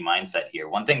scarcity mindset here.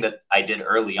 One thing that I did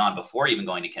early on before even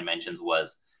going to conventions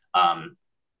was um,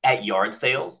 at yard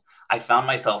sales. I found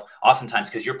myself oftentimes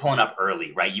because you're pulling up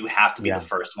early, right? You have to be the Yeah,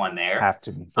 first one there. have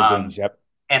to be for games. Um, Yep.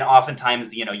 and oftentimes,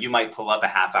 you might pull up a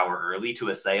half hour early to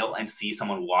a sale and see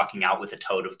someone walking out with a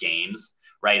tote of games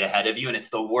right ahead of you. And it's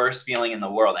the worst feeling in the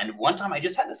world. And one time I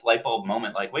just had this light bulb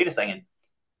moment like, wait a second,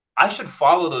 I should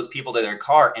follow those people to their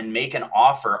car and make an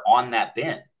offer on that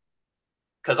bin.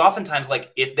 Because oftentimes,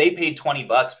 like if they paid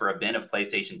 $20 for a bin of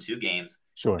PlayStation 2 games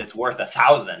Sure. that's worth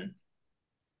 1,000,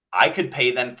 I could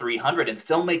pay them 300 and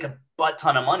still make a butt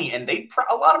ton of money. And a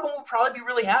lot of them will probably be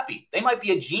really happy. They might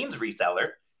be a jeans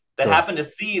reseller that Sure. happened to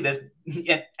see this,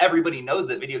 and everybody knows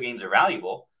that video games are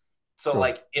valuable. So, Sure.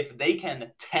 like, if they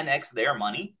can 10x their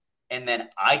money and then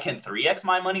I can 3x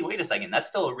my money, wait a second, that's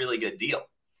still a really good deal.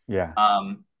 Yeah.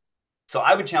 Um, so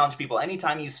I would challenge people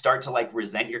anytime you start to like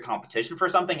resent your competition for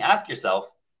something, ask yourself,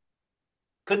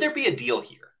 could there be a deal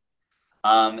here?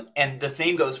 And the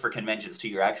same goes for conventions to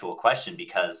your actual question,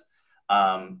 because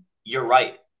you're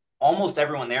right. Almost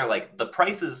everyone there, like the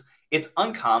prices, it's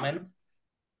uncommon.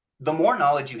 The more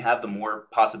knowledge you have, the more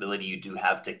possibility you do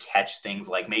have to catch things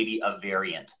like maybe a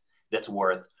variant that's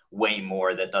worth way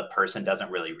more that the person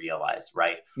doesn't really realize,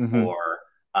 right? Hmm. Or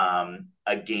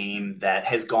a game that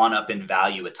has gone up in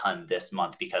value a ton this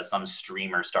month because some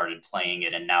streamer started playing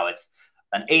it and now it's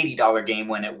an $80 game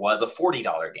when it was a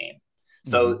 $40 game. Hmm.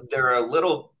 So there are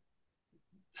little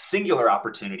singular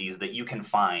opportunities that you can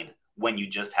find when you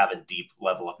just have a deep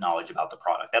level of knowledge about the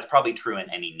product. That's probably true in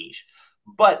any niche.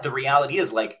 But the reality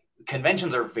is, like,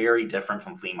 conventions are very different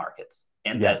from flea markets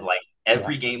in Yeah. that, like, Yeah.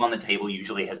 every game on the table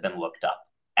usually has been looked up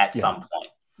at Yeah. some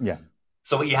point. Yeah.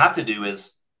 So, what you have to do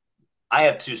is, I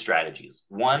have two strategies.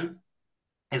 One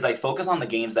is I focus on the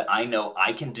games that I know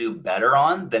I can do better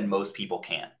on than most people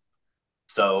can.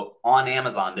 So, on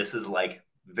Amazon, this is like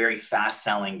very fast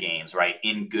selling games, right?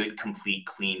 In good, complete,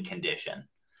 clean condition.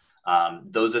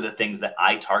 Those are the things that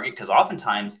I target because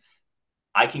oftentimes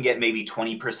I can get maybe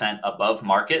 20% above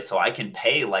market. So I can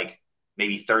pay like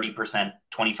maybe 30%,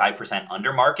 25%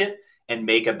 under market and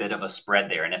make a bit of a spread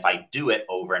there. And if I do it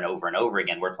over and over and over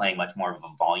again, we're playing much more of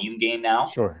a volume game now.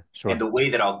 Sure. And Sure. the way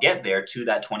that I'll get there to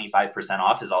that 25%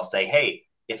 off is I'll say, hey,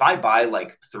 if I buy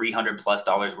like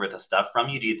 $300+ worth of stuff from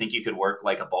you, do you think you could work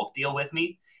like a bulk deal with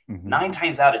me? Hmm. 9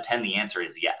 times out of 10, the answer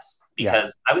is yes. Yeah.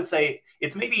 Because I would say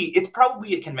it's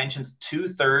probably at conventions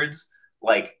 2/3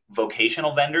 like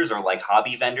vocational vendors or like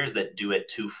hobby vendors that do it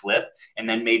to flip, and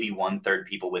then maybe 1/3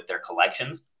 people with their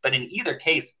collections. But in either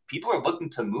case, people are looking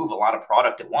to move a lot of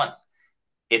product at once.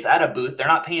 It's at a booth, they're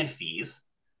not paying fees,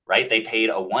 right? They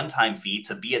paid a one-time fee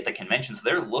to be at the convention, so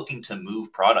they're looking to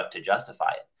move product to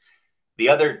justify it. The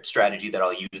other strategy that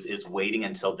I'll use is waiting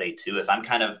until day two. If I'm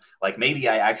kind of like maybe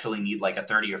I actually need like a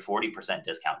 30 or 40%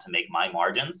 discount to make my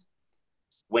margins,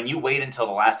 when you wait until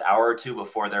the last hour or two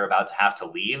before they're about to have to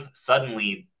leave,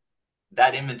 suddenly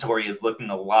that inventory is looking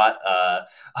a lot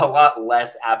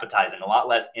less appetizing, a lot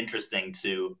less interesting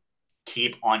to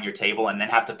keep on your table and then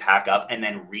have to pack up and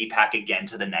then repack again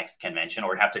to the next convention,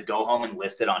 or have to go home and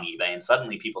list it on eBay. And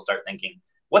suddenly people start thinking,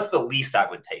 what's the least I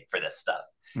would take for this stuff?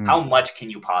 How Mm. much can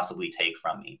you possibly take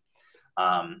from me?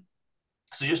 Um,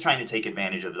 so just trying to take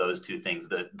advantage of those two things,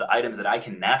 the items that I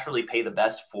can naturally pay the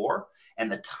best for, and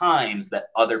the times that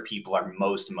other people are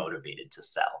most motivated to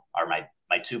sell, are my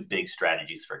two big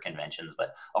strategies for conventions.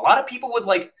 But a lot of people would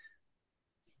like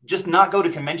just not go to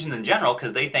conventions in general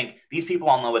because they think these people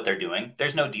all know what they're doing.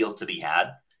 There's no deals to be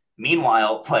had.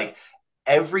 Meanwhile, like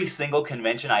every single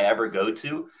convention I ever go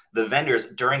to, the vendors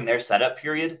during their setup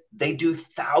period, they do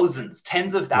thousands,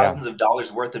 tens of Yeah. thousands of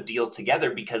dollars worth of deals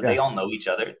together because they Yeah. all know each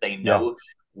other. They Yeah. know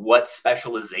what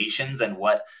specializations and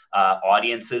what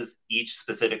audiences each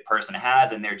specific person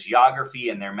has, and their geography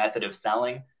and their method of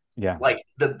selling. Yeah. Like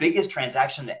the biggest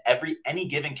transaction at any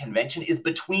given convention is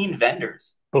between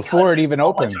vendors because Before it there's even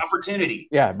so much opens. opportunity.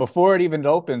 Yeah, before it even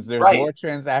opens, there's Right. more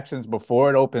transactions before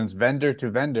it opens, vendor to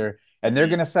vendor, and they're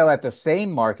going Mm-hmm. to sell at the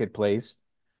same marketplace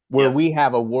where Yep. we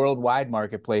have a worldwide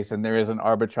marketplace, and there is an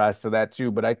arbitrage to that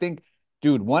too. But I think,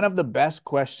 dude, one of the best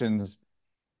questions,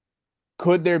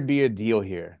 could there be a deal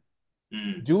here?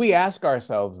 Mm, Do we ask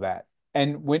ourselves that?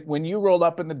 And when you roll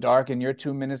up in the dark and you're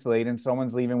 2 minutes late and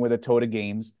someone's leaving with a tote of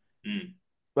games, mm.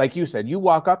 like you said, you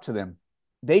walk up to them.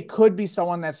 They could be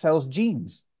someone that sells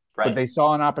jeans, but Right. they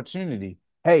saw an opportunity.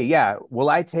 Hey, yeah, will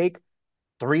I take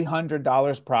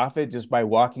 $300 profit just by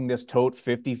walking this tote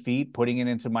 50 feet, putting it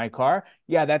into my car?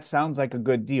 Yeah, that sounds like a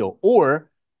good deal. Or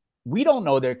we don't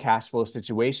know their cash flow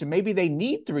situation. Maybe they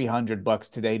need $300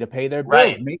 today to pay their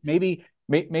bills. Right.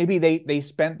 Maybe they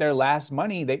spent their last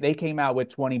money. They came out with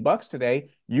 $20 today.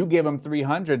 You give them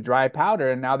 300 dry powder,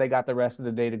 and now they got the rest of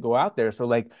the day to go out there. So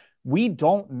like we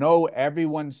don't know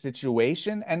everyone's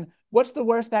situation. And what's the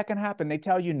worst that can happen? They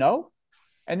tell you no,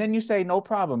 and then you say, no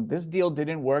problem. This deal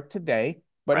didn't work today,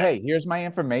 but Right. hey, here's my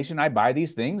information. I buy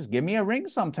these things. Give me a ring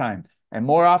sometime. And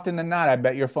more often than not, I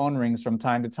bet your phone rings from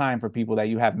time to time for people that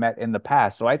you have met in the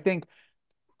past. So I think,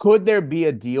 could there be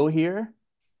a deal here?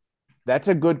 That's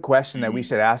a good question that we Mm,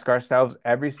 should ask ourselves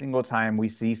every single time we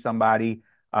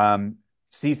um,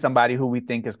 see somebody who we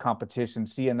think is competition,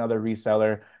 see another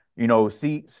reseller,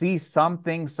 see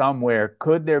something somewhere.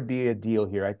 Could there be a deal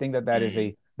here? I think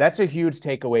mm, that's a huge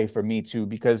takeaway for me too,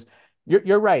 because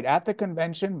you're right. At the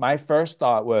convention, my first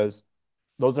thought was,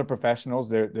 those are professionals.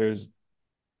 There's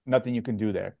nothing you can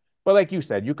do there. But like you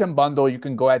said, you can bundle, you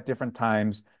can go at different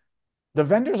times. The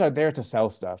vendors are there to sell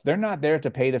stuff. They're not there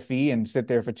to pay the fee and sit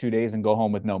there for 2 days and go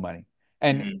home with no money.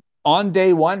 And mm. on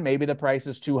day one, maybe the price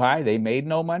is too high. They made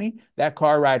no money. That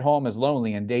car ride home is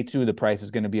lonely. And day two, the price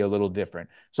is going to be a little different.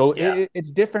 So Yeah.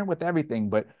 it's different with everything.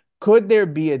 But could there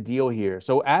be a deal here?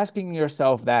 So asking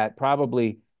yourself that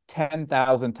probably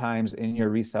 10,000 times in your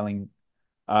reselling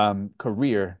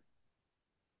career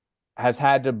has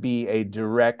had to be a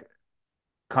direct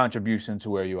contribution to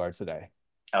where you are today.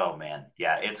 Oh man.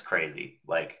 Yeah, it's crazy.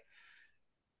 Like,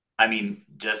 I mean,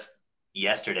 just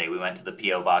yesterday we went to the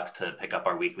PO box to pick up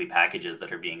our weekly packages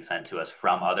that are being sent to us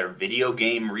from other video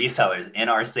game resellers in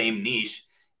our same niche,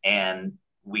 and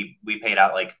we paid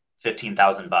out like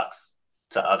 $15,000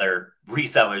 to other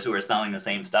resellers who are selling the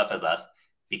same stuff as us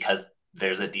because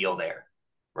there's a deal there.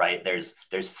 Right? There's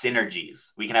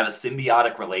synergies. We can have a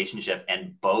symbiotic relationship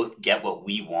and both get what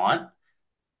we want,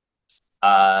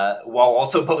 while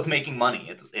also both making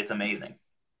money. It's amazing.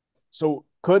 So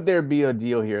could there be a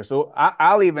deal here? So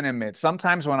I'll even admit,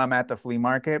 sometimes when I'm at the flea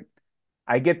market,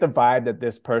 I get the vibe that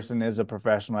this person is a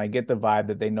professional. I get the vibe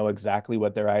that they know exactly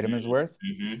what their item is worth,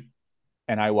 Mm-hmm.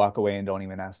 and I walk away and don't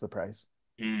even ask the price.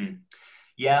 Mm.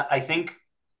 Yeah, I think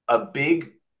a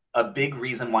big a big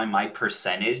reason why my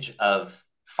percentage of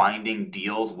finding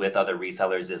deals with other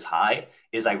resellers is high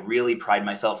is I really pride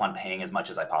myself on paying as much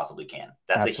as I possibly can.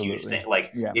 That's a huge Absolutely. thing.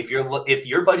 Like Yeah. if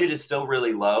your budget is still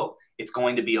really low, it's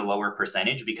going to be a lower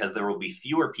percentage because there will be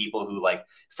fewer people who like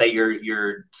say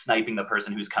you're sniping the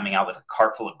person who's coming out with a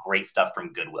cart full of great stuff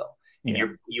from Goodwill. And Yeah.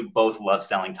 you both love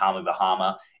selling Tommy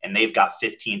Bahama and they've got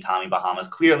 15 Tommy Bahamas.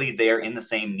 Clearly they're in the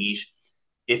same niche.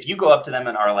 If you go up to them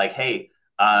and are like, hey,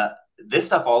 this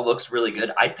stuff all looks really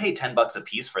good. I'd pay $10 a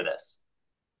piece for this.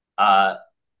 Uh,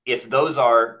 if those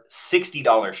are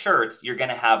 $60 shirts, you're going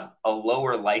to have a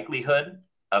lower likelihood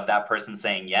of that person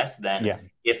saying yes than Yeah.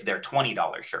 if they're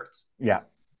 $20 shirts. Yeah.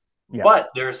 Yeah. But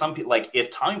there are some people like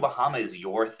if Tommy Bahama is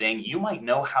your thing, you might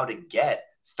know how to get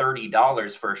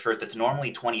 $30 for a shirt that's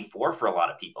normally 24 for a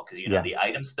lot of people because you know Yeah. the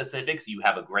item specifics, you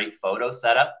have a great photo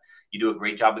setup, you do a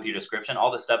great job with your description,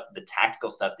 all the stuff, the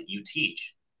tactical stuff that you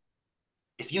teach.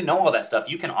 if you know all that stuff,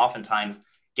 you can oftentimes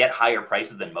get higher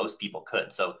prices than most people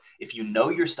could. So if you know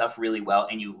your stuff really well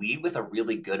and you lead with a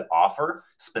really good offer,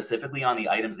 specifically on the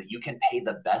items that you can pay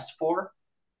the best for,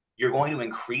 you're going to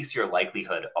increase your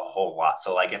likelihood a whole lot.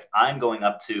 So like if I'm going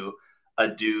up to a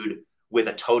dude with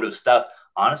a tote of stuff,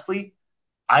 honestly,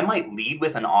 I might lead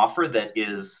with an offer that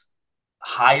is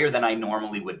higher than I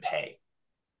normally would pay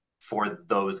for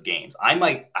those games. I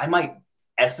might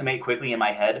estimate quickly in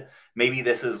my head, maybe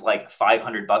this is like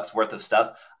 $500 worth of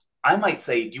stuff. I might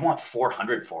say, do you want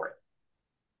 400 for it?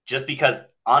 Just because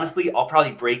honestly, I'll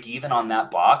probably break even on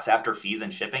that box after fees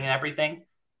and shipping and everything,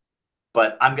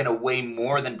 but I'm going to way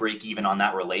more than break even on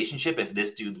that relationship if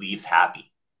this dude leaves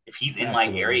happy. If he's in my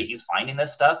area, Absolutely. he's finding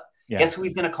this stuff, Yeah, guess who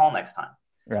he's going to call next time?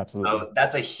 you're absolutely. So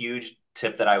that's a huge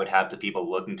tip that I would have to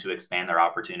people looking to expand their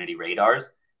opportunity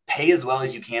radars. Pay as well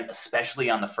as you can, especially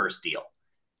on the first deal.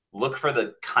 Look for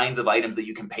the kinds of items that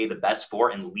you can pay the best for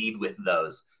and lead with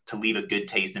those to leave a good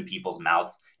taste in people's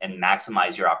mouths and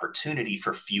maximize your opportunity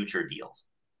for future deals.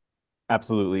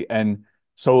 Absolutely. And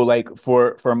so like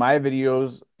for my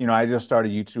videos, I just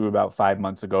started YouTube about 5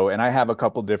 months ago, and I have a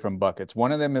couple different buckets.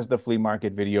 One of them is the flea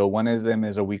market video, one of them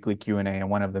is a weekly Q&A, and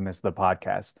one of them is the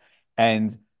podcast.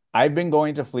 And I've been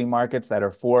going to flea markets that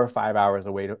are 4 or 5 hours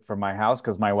away from my house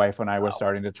because my wife and I were Wow.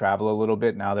 starting to travel a little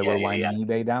bit now that Yeah, we're yeah, yeah. winding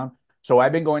eBay down. So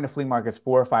I've been going to flea markets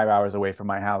 4 or 5 hours away from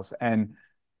my house. And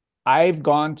I've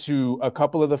gone to a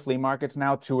couple of the flea markets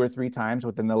now 2 or 3 times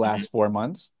within the Mm-hmm. last 4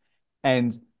 months.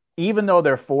 And even though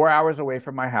they're 4 hours away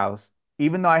from my house,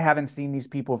 even though I haven't seen these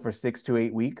people for 6 to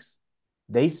 8 weeks,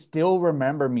 they still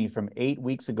remember me from 8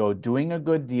 weeks ago doing a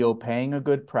good deal, paying a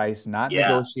good price, not Yeah.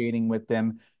 negotiating with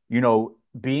them,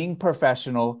 being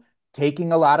professional,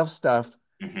 taking a lot of stuff.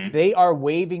 Mm-hmm. They are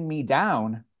waving me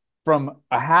down from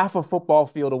a half a football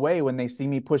field away when they see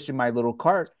me pushing my little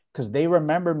cart because they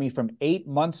remember me from 8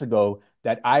 months ago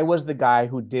that I was the guy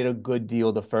who did a good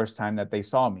deal the first time that they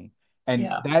saw me. And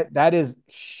Yeah. that is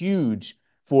huge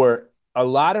for a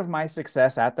lot of my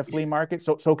success at the flea market.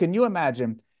 So can you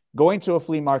imagine going to a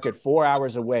flea market 4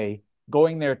 hours away,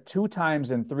 going there 2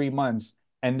 times in 3 months,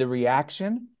 and the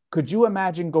reaction? Could you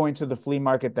imagine going to the flea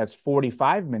market that's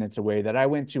 45 minutes away that I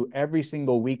went to every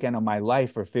single weekend of my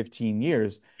life for 15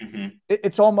 years? Mm-hmm.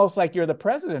 It's almost like you're the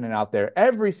president out there.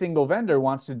 Every single vendor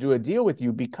wants to do a deal with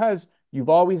you because you've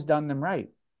always done them right.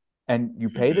 And you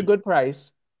pay the Mm-hmm. good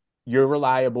price, you're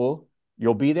reliable,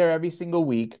 you'll be there every single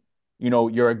week.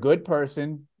 You're a good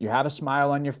person, you have a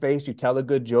smile on your face, you tell a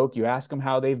good joke, you ask them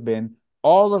how they've been.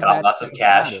 All of Got that lots stuff of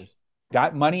cash. matters.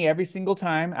 Got money every single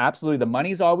time. Absolutely. The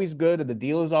money's always good, or the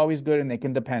deal is always good, and they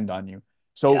can depend on you.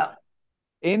 So Yeah.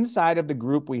 inside of the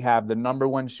group, we have the number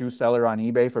one shoe seller on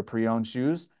eBay for pre-owned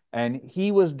shoes. And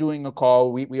he was doing a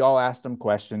call. We all asked him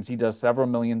questions. He does several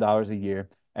 $1 million a year.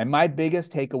 And my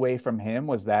biggest takeaway from him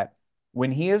was that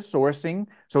when he is sourcing,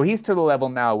 so he's to the level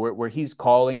now where he's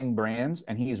calling brands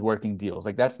and he's working deals.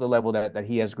 Like that's the level that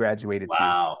he has graduated to.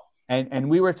 Wow. And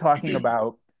we were talking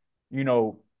about, you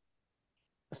know,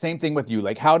 same thing with you.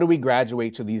 Like, how do we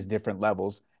graduate to these different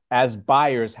levels? As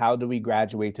buyers, how do we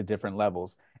graduate to different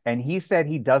levels? And he said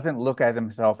he doesn't look at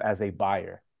himself as a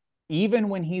buyer. Even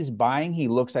when he's buying, he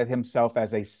looks at himself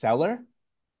as a seller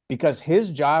because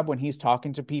his job when he's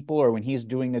talking to people or when he's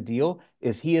doing a deal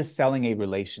is he is selling a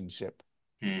relationship.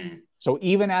 Hmm. So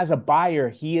even as a buyer,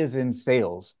 he is in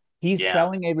sales. He's Yeah.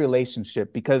 selling a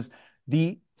relationship because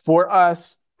for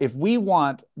us, if we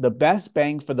want the best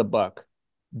bang for the buck,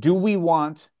 do we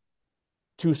want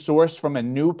to source from a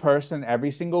new person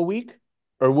every single week?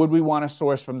 Or would we want to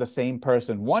source from the same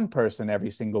person, one person every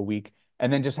single week,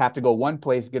 and then just have to go one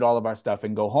place, get all of our stuff,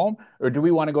 and go home? Or do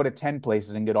we want to go to 10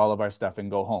 places and get all of our stuff and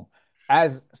go home?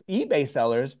 As eBay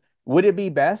sellers, would it be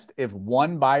best if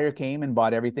one buyer came and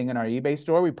bought everything in our eBay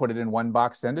store? We put it in one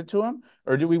box, send it to them?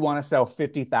 Or do we want to sell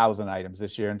 50,000 items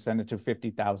this year and send it to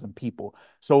 50,000 people?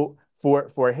 So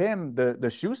for him, the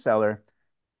shoe seller,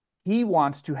 he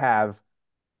wants to have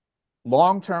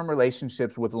long-term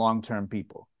relationships with long-term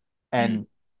people. Hmm. And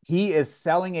he is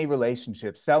selling a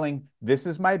relationship, selling, this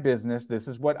is my business, this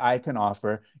is what I can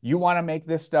offer. You want to make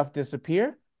this stuff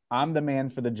disappear? I'm the man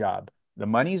for the job. The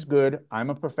money's good. I'm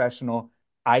a professional.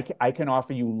 I can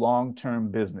offer you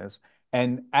long-term business.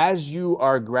 And as you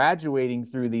are graduating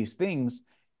through these things,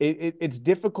 it's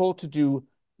difficult to do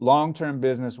long-term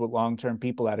business with long-term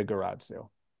people at a garage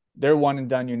sale. They're one and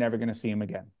done. You're never going to see them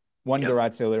again. One Yep.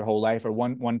 garage sale their whole life or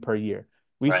one per year.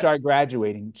 We Right. start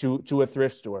graduating to a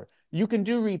thrift store. You can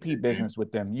do repeat Mm-hmm. business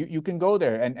with them. You can go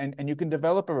there and you can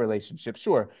develop a relationship.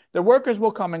 Sure, the workers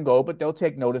will come and go, but they'll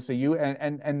take notice of you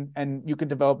and you can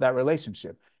develop that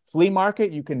relationship. Flea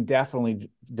market, you can definitely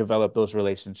develop those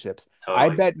relationships. I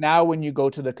Totally. bet now when you go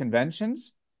to the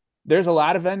conventions, there's a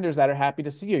lot of vendors that are happy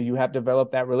to see you. You have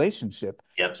developed that relationship.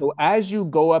 Yep. So as you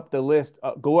go up the list,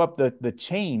 go up the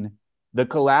chain, the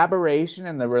collaboration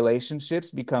and the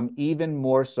relationships become even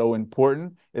more so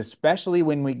important, especially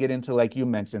when we get into, like you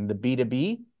mentioned, the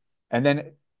B2B. And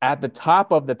then at the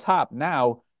top of the top,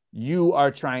 now you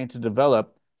are trying to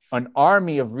develop an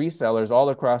army of resellers all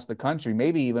across the country,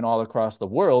 maybe even all across the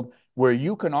world, where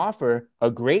you can offer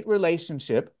a great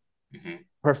relationship, Hmm.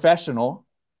 professional,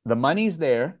 the money's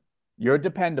there, you're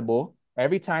dependable.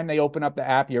 Every time they open up the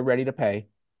app, you're ready to pay.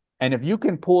 And if you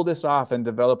can pull this off and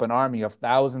develop an army of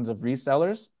thousands of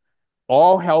resellers,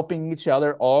 all helping each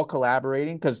other, all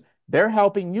collaborating, because they're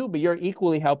helping you, but you're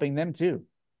equally helping them too,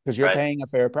 because you're Right. paying a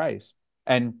fair price.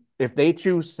 And if they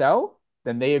choose sell,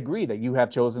 then they agree that you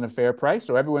have chosen a fair price.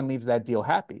 So everyone leaves that deal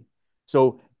happy.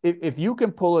 So if you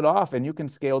can pull it off and you can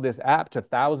scale this app to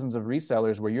thousands of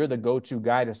resellers where you're the go-to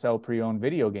guy to sell pre-owned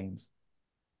video games,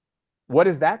 what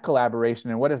is that collaboration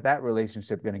and what is that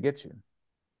relationship going to get you?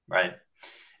 Right.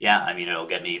 Yeah. I mean, it'll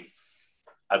get me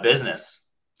a business.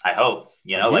 I hope,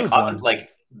 A like huge often, one.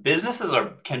 like businesses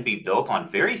can be built on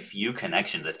very few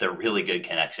connections if they're really good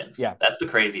connections. Yeah. That's the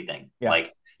crazy thing. Yeah.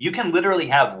 Like you can literally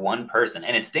have one person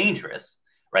and it's dangerous,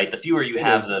 right? The fewer you It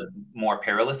have, is. the more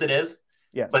perilous it is.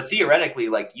 Yes. But theoretically,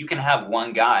 like you can have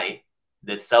one guy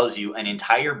that sells you an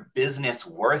entire business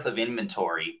worth of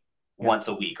inventory Yeah. once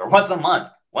a week or once a month,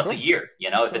 once a Sure. year,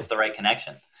 if it's Sure. the right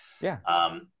connection. Yeah.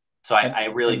 Um, so I, And I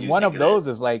really and do one think of of it. those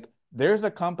is like there's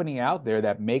a company out there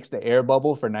that makes the air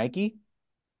bubble for Nike,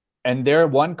 and their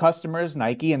one customer is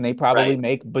Nike, and they probably Right.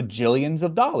 make bajillions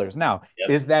of dollars. Now, Yep.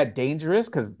 is that dangerous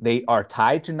because they are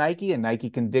tied to Nike and Nike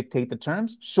can dictate the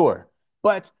terms? Sure.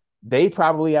 But they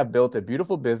probably have built a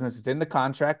beautiful business. It's in the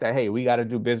contract that, hey, we got to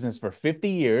do business for 50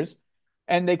 years.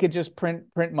 And they could just print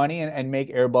money and make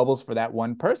air bubbles for that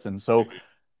one person. So Mhm.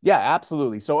 yeah,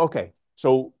 absolutely. So okay.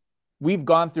 So we've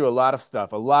gone through a lot of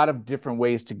stuff, a lot of different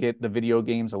ways to get the video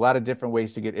games, a lot of different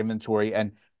ways to get inventory.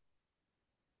 And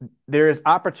there's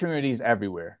opportunities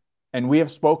everywhere. And we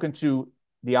have spoken to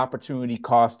the opportunity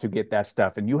cost to get that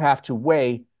stuff. And you have to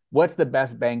weigh what's the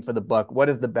best bang for the buck, what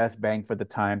is the best bang for the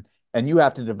time, and you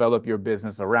have to develop your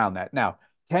business around that. Now,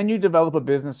 can you develop a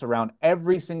business around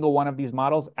every single one of these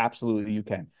models? Absolutely, you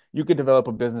can. You could develop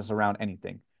a business around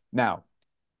anything. Now,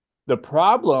 the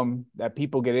problem that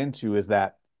people get into is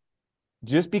that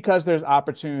just because there's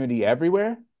opportunity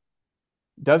everywhere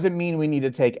doesn't mean we need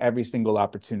to take every single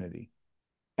opportunity.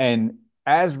 And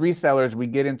as resellers, we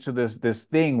get into this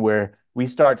thing where we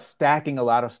start stacking a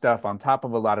lot of stuff on top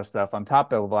of a lot of stuff on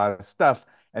top of a lot of stuff,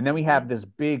 and then we have this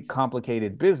big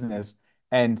complicated business.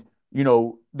 And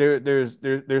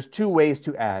there's two ways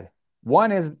to add.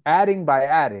 One is adding by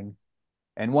adding,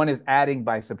 and one is adding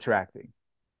by subtracting.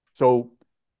 So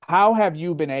how have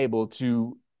you been able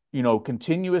to,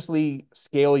 continuously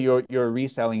scale your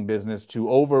reselling business to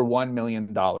over $1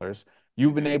 million?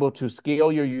 You've been Mhm. able to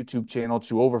scale your YouTube channel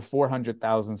to over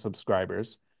 400,000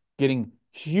 subscribers, getting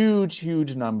huge,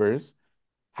 huge numbers.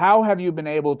 How have you been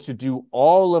able to do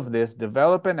all of this,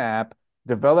 develop an app,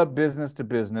 develop business to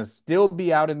business, still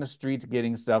be out in the streets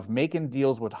getting stuff, making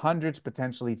deals with hundreds,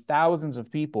 potentially thousands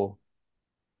of people,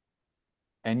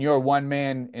 and you're one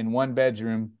man in one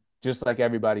bedroom, just like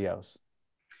everybody else?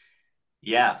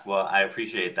 Yeah, well, I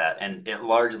appreciate that. And it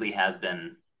largely has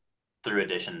been through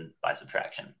addition by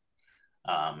subtraction.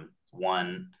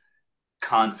 One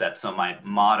concept. So my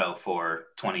motto for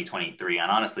 2023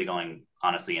 and honestly going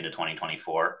honestly into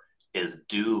 2024 is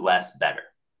do less better.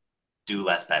 Do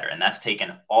less better. And that's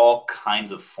taken all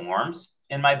kinds of forms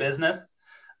in my business.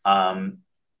 Um,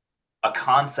 a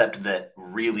concept that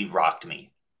really rocked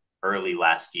me early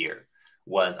last year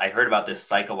was I heard about this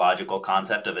psychological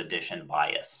concept of addition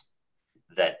bias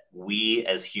that we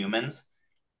as humans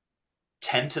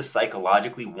tend to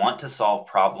psychologically want to solve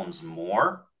problems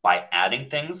more by adding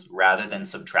things rather than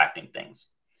subtracting things.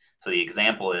 So the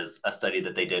example is a study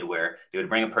that they did where they would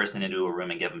bring a person into a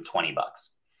room and give them $20.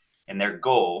 And their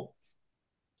goal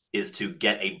is to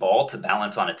get a ball to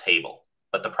balance on a table.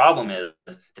 But the problem is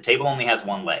the table only has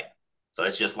one leg. So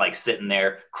it's just like sitting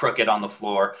there crooked on the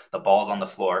floor, the ball's on the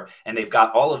floor, and they've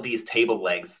got all of these table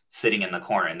legs sitting in the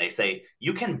corner. And they say,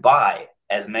 you can buy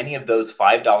as many of those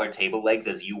 $5 table legs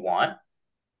as you want.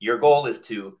 Your goal is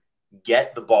to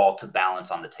get the ball to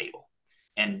balance on the table.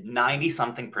 And 90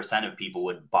 something percent of people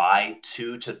would buy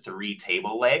 2 to 3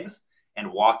 table legs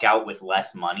and walk out with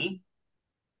less money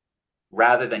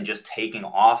rather than just taking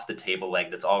off the table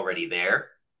leg that's already there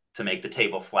to make the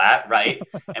table flat, right?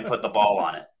 And put the ball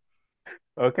on it.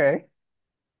 Okay.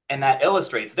 And that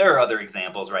illustrates, there are other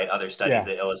examples, right? Other studies Yeah.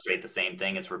 that illustrate the same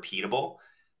thing. It's repeatable,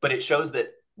 but it shows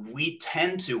that we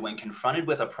tend to, when confronted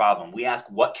with a problem, we ask,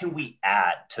 what can we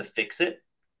add to fix it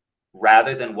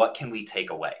rather than what can we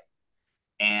take away?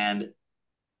 And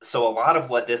so a lot of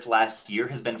what this last year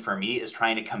has been for me is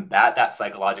trying to combat that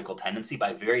psychological tendency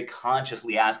by very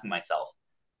consciously asking myself,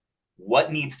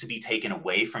 what needs to be taken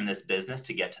away from this business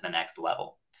to get to the next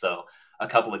level? So, a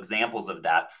couple examples of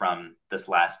that from this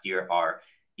last year are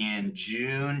in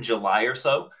June, July or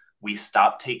so, we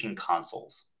stopped taking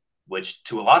consoles, which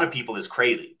to a lot of people is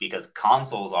crazy because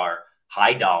consoles are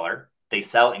high dollar, they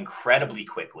sell incredibly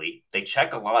quickly, they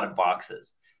check a lot of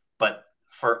boxes. But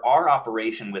for our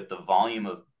operation with the volume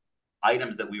of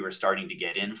items that we were starting to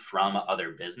get in from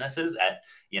other businesses at,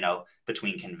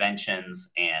 between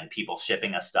conventions and people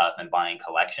shipping us stuff and buying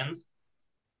collections,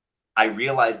 I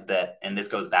realized that, and this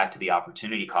goes back to the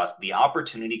opportunity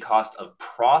cost of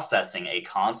processing a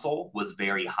console was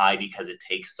very high because it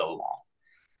takes so long.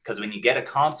 Because when you get a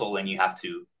console and you have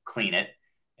to clean it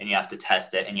and you have to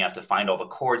test it and you have to find all the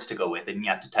cords to go with it and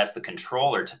you have to test the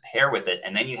controller to pair with it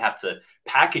and then you have to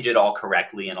package it all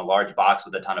correctly in a large box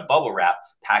with a ton of bubble wrap,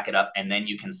 pack it up, and then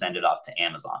you can send it off to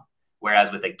Amazon. Whereas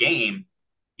with a game,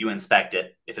 you inspect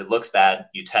it. If it looks bad,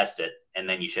 you test it and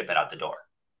then you ship it out the door.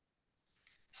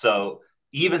 So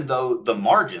even though the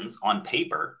margins on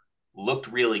paper looked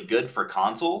really good for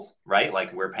consoles, right?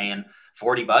 Like we're paying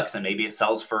 $40 and maybe it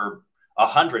sells for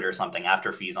 100 or something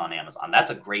after fees on Amazon.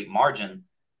 That's a great margin.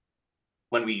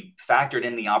 When we factored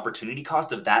in the opportunity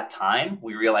cost of that time,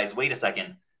 we realized, wait a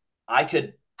second, I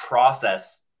could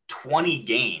process 20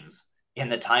 games in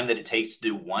the time that it takes to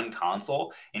do one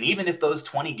console. And even if those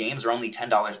 20 games are only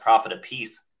 $10 profit a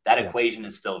piece, that Yeah. equation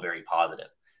is still very positive.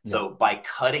 Yeah. So by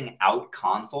cutting out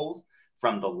consoles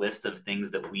from the list of things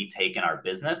that we take in our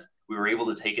business, we were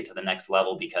able to take it to the next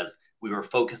level because we were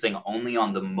focusing only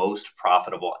on the most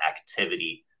profitable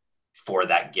activity for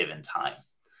that given time.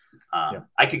 Yeah.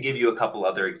 I could give you a couple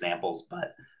other examples,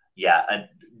 but yeah,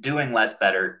 doing less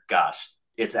better, gosh,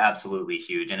 it's absolutely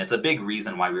huge. And it's a big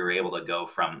reason why we were able to go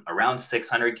from around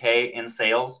 600K in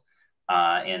sales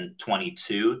in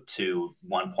 22 to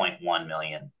 1.1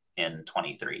 million in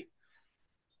 23.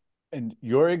 And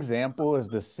your example is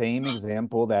the same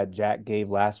example that Jack gave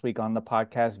last week on the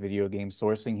podcast, Video Game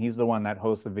Sourcing. He's the one that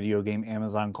hosts the video game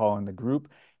Amazon call in the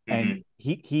group. And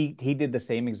Mm-hmm. he did the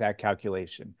same exact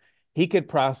calculation. He could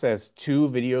process 2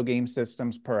 video game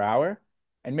systems per hour,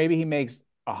 and maybe he makes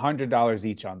 $100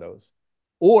 each on those.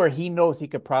 Or he knows he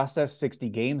could process 60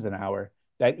 games an hour,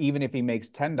 that even if he makes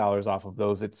 $10 off of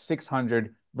those, it's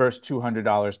 600 versus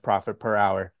 $200 profit per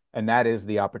hour. And that is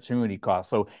the opportunity cost.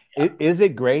 So is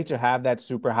it great to have that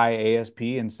super high ASP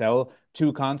and sell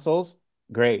 2 consoles?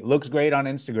 Great. Looks great on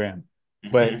Instagram.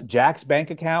 Mm-hmm. But Jack's bank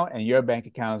account and your bank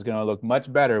account is going to look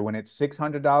much better when it's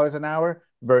 $600 an hour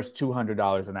versus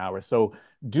 $200 an hour. So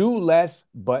do less,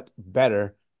 but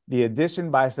better. The addition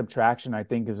by subtraction, I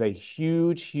think, is a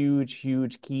huge, huge,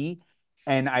 huge key.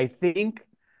 And I think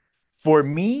for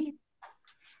me,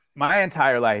 my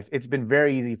entire life, it's been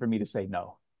very easy for me to say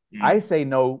no. I Mm-hmm. say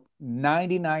no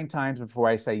 99 times before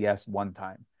I say yes one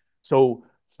time. So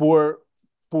for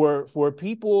for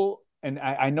people, and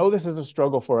I know this is a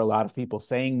struggle for a lot of people,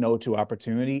 saying no to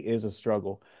opportunity is a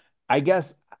struggle. I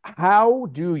guess how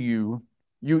do you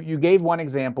gave one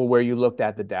example where you looked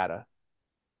at the data.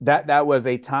 That was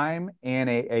a time and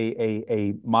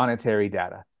a monetary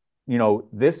data.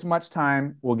 This much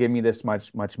time will give me this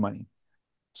much money.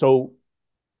 So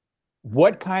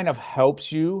what kind of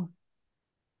helps you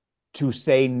to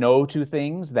say no to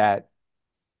things that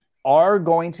are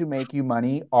going to make you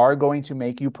money, are going to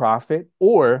make you profit,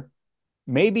 or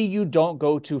maybe you don't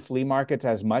go to flea markets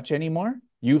as much anymore.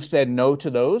 You've said no to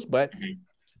those, but Mm-hmm.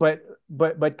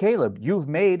 but but Caleb, you've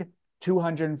made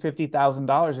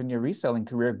 $250,000 in your reselling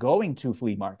career going to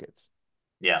flea markets.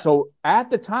 Yeah. So at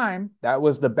the time, that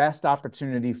was the best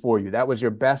opportunity for you. That was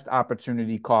your best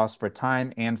opportunity cost for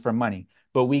time and for money.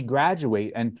 But we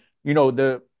graduate, and we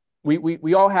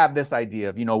all have this idea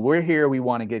of, we're here, we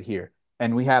want to get here,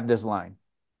 and we have this line.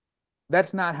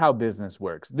 That's not how business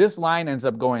works. This line ends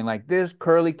up going like this,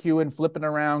 curly and flipping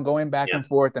around, going back Yeah. and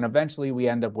forth, and eventually we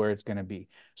end up where it's going to be.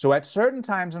 So at certain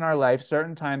times in our life,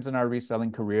 certain times in our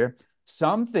reselling career,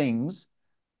 some things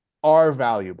are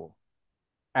valuable.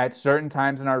 At certain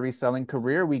times in our reselling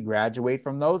career, we graduate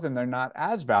from those and they're not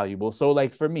as valuable. So,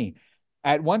 like for me,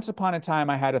 at once upon a time,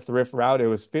 I had a thrift route. It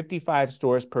was 55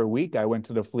 stores per week. I went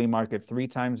to the flea market 3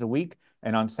 times a week.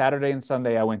 And on Saturday and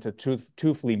Sunday, I went to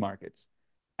two flea markets.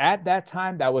 At that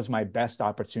time, that was my best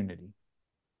opportunity.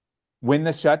 When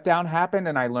the shutdown happened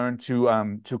and I learned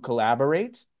to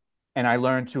collaborate, and I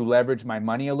learned to leverage my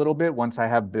money a little bit once I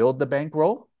have built the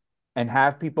bankroll and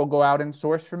have people go out and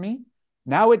source for me.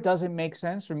 Now it doesn't make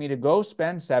sense for me to go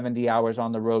spend 70 hours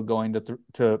on the road going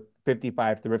to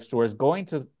 55 thrift stores, going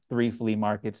to 3 flea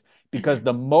markets, because Mhm.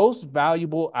 the most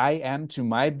valuable I am to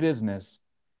my business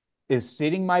is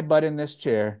sitting my butt in this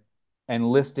chair and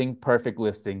listing perfect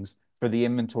listings for the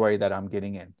inventory that I'm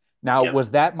getting in. Now, Yep.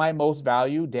 was that my most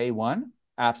value day one?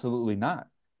 Absolutely not.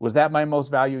 Was that my most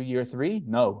value year three?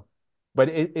 No. But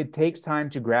it takes time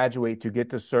to graduate to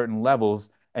get to certain levels.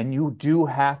 And you do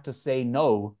have to say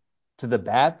no to the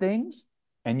bad things.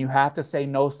 And you have to say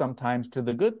no sometimes to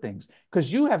the good things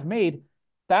because you have made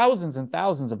thousands and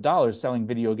thousands of dollars selling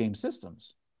video game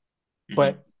systems. Mhm.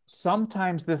 But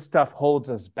sometimes this stuff holds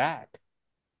us back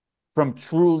from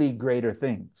truly greater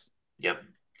things. Yep.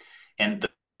 And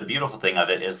the beautiful thing of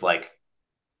it is like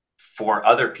for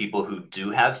other people who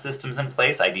do have systems in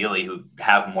place, ideally who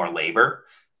have more labor,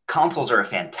 consoles are a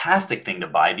fantastic thing to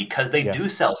buy because they do Yes,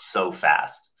 sell so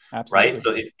fast, right? absolutely.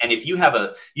 So if you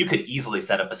have you could easily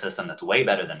set up a system that's way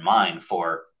better than mine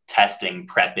for testing,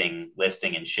 prepping,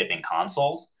 listing, and shipping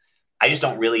consoles. I just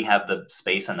don't really have the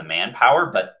space and the manpower,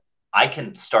 but I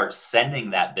can start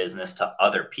sending that business to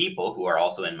other people who are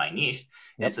also in my niche.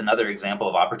 And Yep, it's another example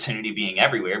of opportunity being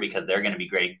everywhere because they're going to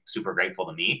be super grateful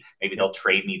to me. Maybe yep, they'll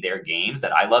trade me their games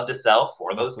that I love to sell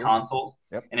for those absolutely. consoles.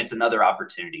 Yep, And it's another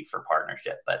opportunity for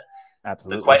partnership. But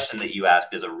the absolutely. question that you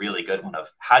asked is a really good one of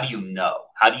how do you know?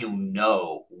 How do you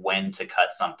know when to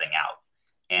cut something out?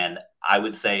 And I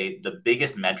would say the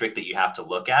biggest metric that you have to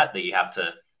look at, that you have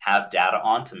to have data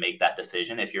on to make that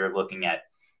decision, if you're looking at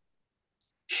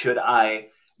should I,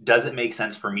 does it make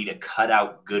sense for me to cut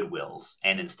out Goodwills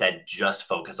and instead just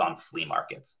focus on flea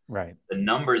markets? Right. The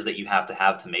numbers that you have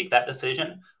to make that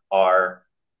decision are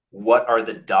what are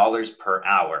the dollars per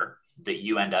hour that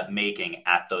you end up making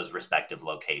at those respective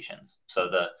locations. So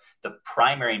the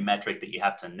primary metric that you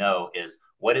have to know is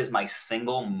what is my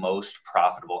single most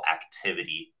profitable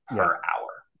activity Yeah, per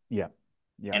hour. yeah,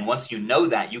 yeah, And once you know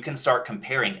that, you can start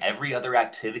comparing every other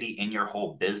activity in your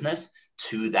whole business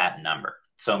to that number.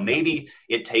 So yeah,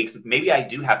 maybe I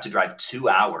do have to drive 2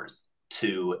 hours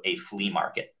to a flea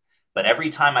market. But every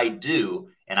time I do,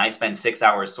 and I spend 6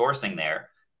 hours sourcing there,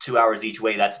 2 hours each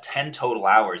way, that's 10 total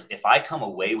hours. If I come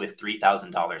away with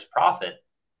 $3,000 profit,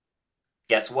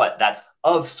 guess what? That's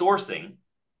of sourcing.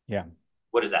 yeah.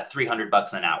 What is that?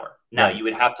 $300 an hour. Now Right. you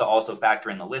would have to also factor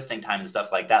in the listing time and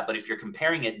stuff like that. But if you're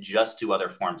comparing it just to other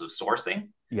forms of sourcing,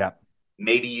 Yeah,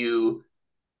 maybe you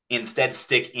instead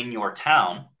stick in your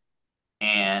town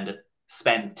and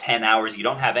spend 10 hours. You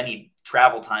don't have any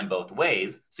travel time both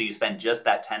ways. So you spend just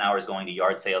that 10 hours going to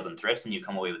yard sales and thrifts and you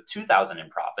come away with 2,000 in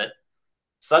profit.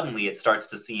 Suddenly it starts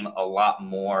to seem uh,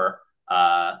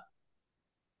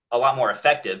 a lot more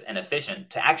effective and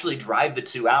efficient to actually drive the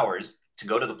 2 hours to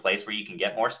go to the place where you can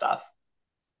get more stuff.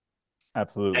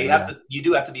 Now absolutely. Yeah. you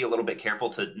do have to be a little bit careful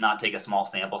to not take a small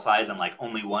sample size and like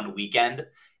only one weekend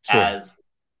Sure. as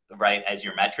right as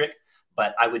your metric.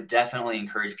 But I would definitely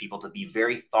encourage people to be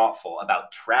very thoughtful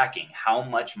about tracking how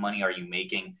much money are you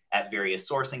making at various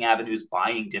sourcing avenues,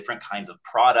 buying different kinds of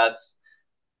products,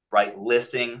 right?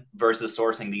 Listing versus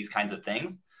sourcing these kinds of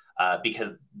things. Because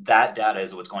that data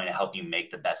is what's going to help you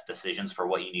make the best decisions for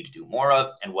what you need to do more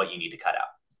of and what you need to cut out.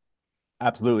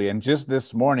 Absolutely. And just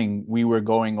this morning, we were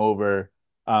going over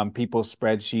people's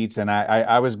spreadsheets, and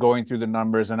I was going through the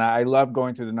numbers, and I love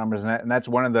going through the numbers, and that's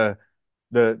one of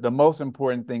the most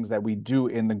important things that we do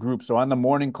in the group. So on the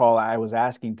morning call, I was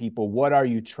asking people, what are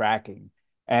you tracking?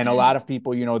 And a lot Mm, of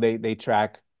people, they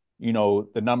track,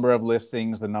 the number of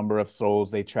listings, the number of solds,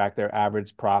 they track their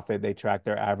average profit, they track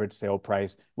their average sale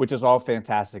price, which is all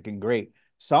fantastic and great.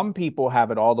 Some people have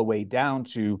it all the way down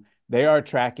to they are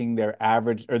tracking their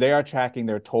average or they are tracking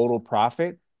their total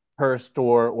profit per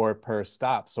store or per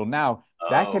stop. So now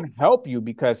that oh, can help you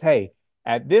because, hey,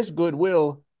 at this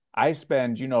Goodwill, I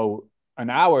spend, an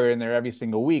hour in there every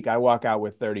single week. I walk out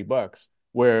with $30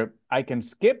 where I can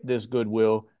skip this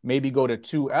Goodwill, maybe go to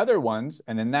 2 other ones.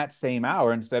 And in that same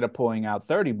hour, instead of pulling out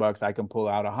 $30, I can pull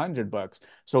out $100.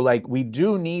 So like we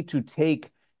do need to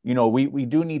take, we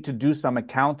do need to do some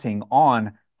accounting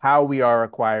on how we are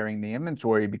acquiring the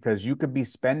inventory because you could be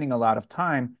spending a lot of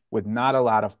time with not a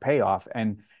lot of payoff.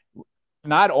 And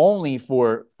not only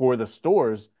for the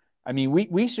stores, I mean,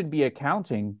 we should be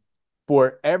accounting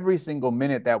for every single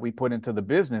minute that we put into the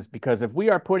business because if we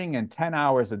are putting in 10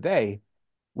 hours a day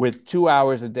with 2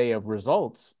 hours a day of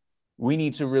results, we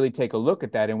need to really take a look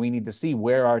at that and we need to see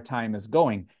where our time is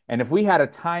going. And if we had a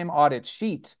time audit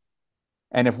sheet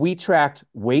and if we tracked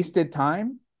wasted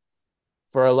time,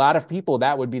 for a lot of people,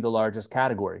 that would be the largest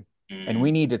category. And we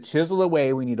Mm, need to chisel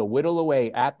away, we need to whittle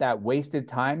away at that wasted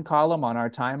time column on our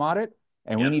time audit.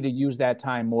 And we yep. need to use that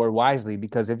time more wisely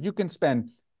because if you can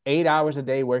spend 8 hours a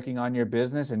day working on your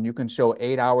business and you can show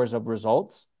 8 hours of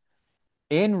results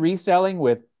in reselling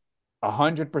with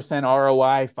 100%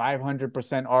 ROI,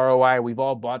 500% ROI, we've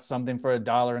all bought something for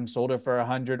 $1 and sold it for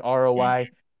 100 ROI. Mm,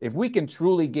 If we can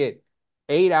truly get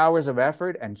 8 hours of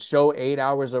effort and show 8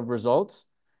 hours of results,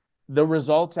 the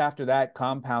results after that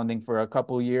compounding for a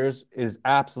couple of years is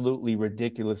absolutely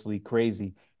ridiculously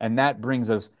crazy. And that brings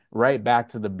us right back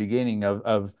to the beginning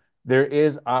of there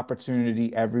is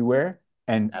opportunity everywhere.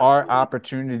 And our absolutely.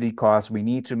 opportunity costs, we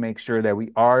need to make sure that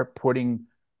we are putting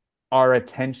our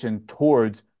attention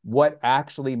towards what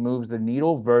actually moves the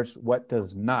needle versus what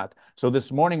does not. So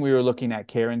this morning we were looking at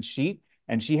Karen's sheet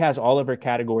and she has all of her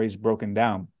categories broken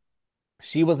down.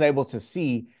 She was able to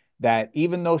see that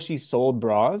even though she sold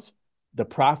bras, the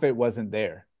profit wasn't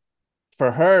there.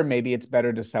 For her, maybe it's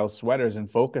better to sell sweaters and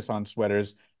focus on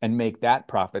sweaters and make that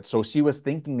profit. So she was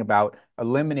thinking about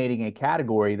eliminating a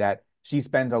category that she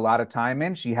spends a lot of time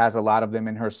in. She has a lot of them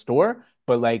in her store,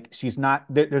 but like she's not,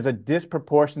 there's a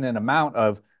disproportionate amount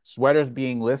of sweaters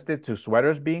being listed to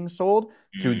sweaters being sold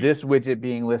to Mm, this widget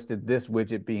being listed, this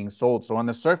widget being sold. So on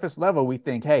the surface level, we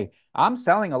think, hey, I'm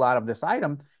selling a lot of this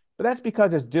item, but that's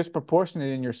because it's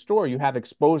disproportionate in your store. You have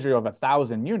exposure of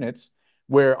 1,000 units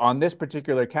where on this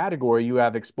particular category, you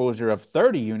have exposure of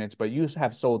 30 units, but you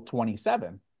have sold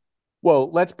 27.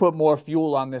 Well, let's put more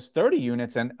fuel on this 30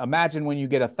 units and imagine when you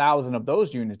get 1,000 of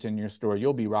those units in your store,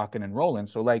 you'll be rocking and rolling.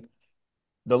 So, like,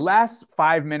 the last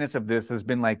 5 minutes of this has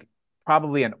been like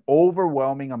probably an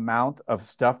overwhelming amount of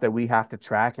stuff that we have to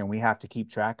track and we have to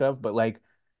keep track of. But, like,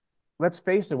 let's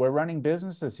face it, we're running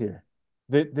businesses here.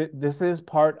 This is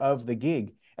part of the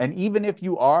gig. And even if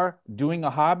you are doing a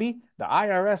hobby, the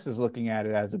IRS is looking at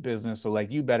it as a business. So,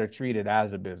 like, you better treat it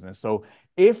as a business. So,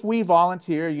 if we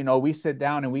volunteer, we sit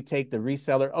down and we take the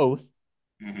reseller oath,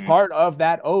 hmm. part of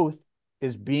that oath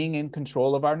is being in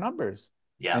control of our numbers.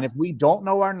 And Yeah. if we don't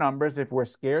know our numbers, if we're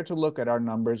scared to look at our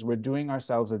numbers, we're doing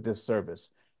ourselves a disservice.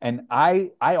 And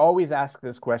I always ask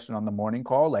this question on the morning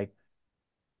call, like,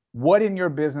 what in your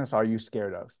business are you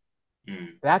scared of?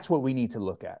 Mm, That's what we need to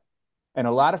look at. And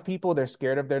a lot of people, they're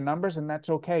scared of their numbers, and that's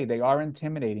okay. They are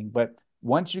intimidating. But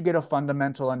once you get a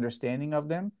fundamental understanding of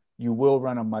them, you will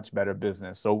run a much better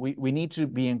business. So we need to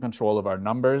be in control of our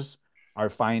numbers, our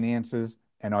finances,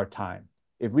 and our time.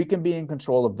 If we can be in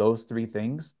control of those three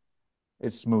things,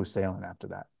 it's smooth sailing after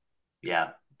that.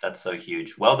 yeah. That's so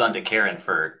huge. Well done to Karen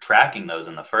for tracking those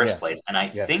in the first Yes. place. And I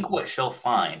Yes. think what she'll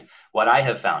find, what I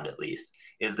have found at least,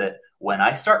 is that when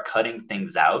I start cutting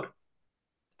things out,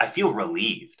 I feel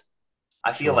relieved.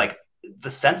 I feel Sure. like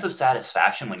the sense of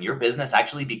satisfaction when your business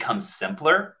actually becomes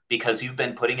simpler because you've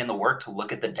been putting in the work to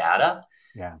look at the data,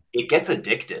 Yeah. it gets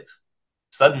addictive.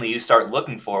 Suddenly you start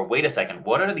looking for, wait a second,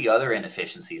 what are the other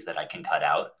inefficiencies that I can cut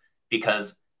out?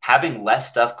 Because having less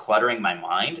stuff cluttering my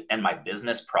mind and my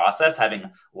business process, having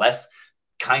less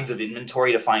kinds of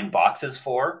inventory to find boxes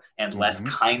for and less Mm-hmm.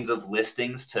 kinds of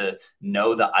listings to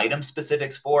know the item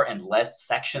specifics for and less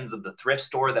sections of the thrift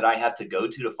store that I have to go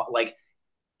to like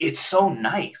it's so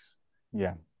nice.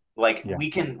 Yeah. Like Yeah. we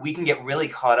can get really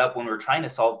caught up when we're trying to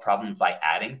solve problems by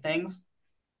adding things.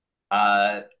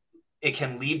 Uh, it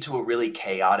can lead to a really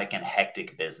chaotic and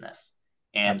hectic business.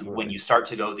 And when Absolutely. you start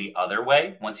to go the other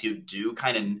way, once you do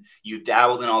kind of you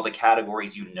dabbled in all the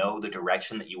categories, you know the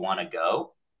direction that you want to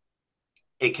go,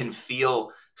 it can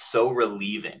feel so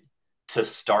relieving to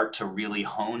start to really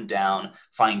hone down,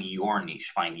 find your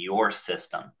niche, find your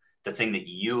system, the thing that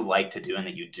you like to do and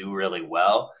that you do really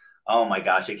well. Oh my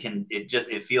gosh,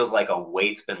 it feels like a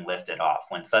weight's been lifted off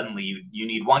when suddenly you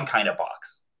need one kind of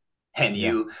box and Yeah.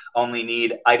 you only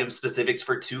need item specifics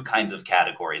for two kinds of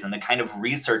categories and the kind of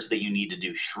research that you need to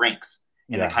do shrinks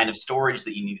and the Yeah. kind of storage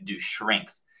that you need to do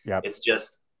shrinks. Yep. It's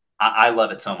just I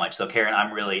love it so much. So Karen,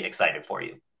 I'm really excited for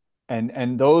you.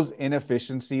 And those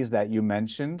inefficiencies that you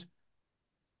mentioned,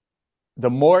 the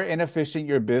more inefficient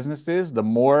your business is, the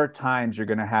more times you're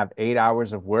going to have 8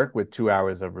 hours of work with 2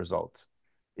 hours of results.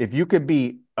 If you could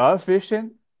be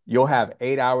efficient, you'll have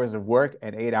 8 hours of work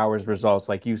and 8 hours results.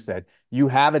 Like you said, you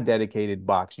have a dedicated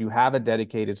box, you have a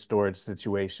dedicated storage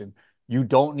situation. You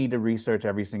don't need to research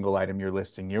every single item you're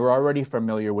listing. You're already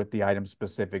familiar with the item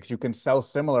specifics. You can sell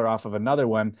similar off of another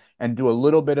one and do a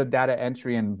little bit of data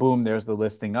entry, and boom, there's the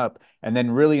listing up. And then,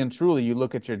 really and truly, you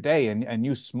look at your day and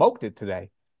you smoked it today.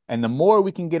 And the more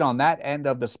we can get on that end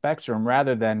of the spectrum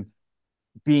rather than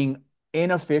being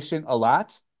inefficient a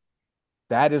lot,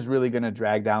 that is really going to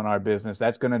drag down our business.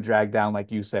 That's going to drag down,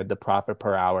 like you said, the profit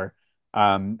per hour.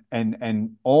 And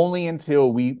only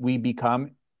until we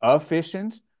become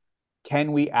efficient,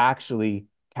 can we actually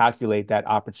calculate that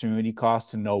opportunity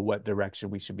cost to know what direction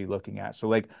we should be looking at? So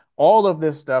like all of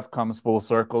this stuff comes full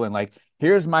circle and like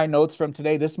here's my notes from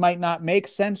today. This might not make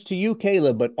sense to you,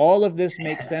 Caleb, but all of this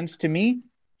makes sense to me.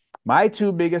 My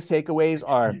two biggest takeaways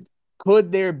are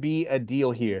could there be a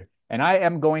deal here? And I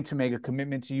am going to make a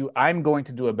commitment to you. I'm going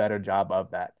to do a better job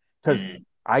of that because Mm,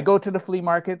 I go to the flea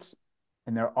markets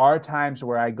and there are times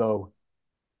where I go,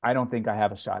 I don't think I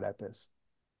have a shot at this.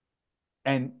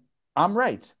 And I'm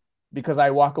right because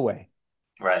I walk away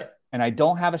right. and I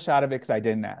don't have a shot of it because I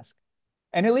didn't ask.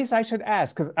 And at least I should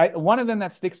ask because I one of them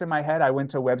that sticks in my head. I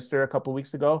went to Webster a couple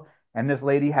weeks ago, and this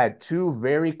lady had two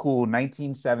very cool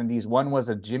 1970s. One was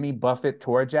a Jimmy Buffett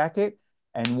tour jacket,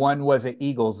 and one was an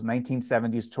Eagles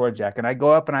 1970s tour jacket. And I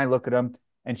go up and I look at them,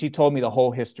 and she told me the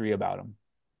whole history about them.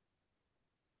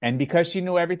 And because she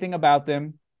knew everything about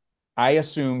them, I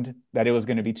assumed that it was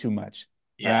going to be too much.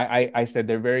 And Yeah. I said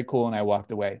they're very cool, and I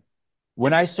walked away.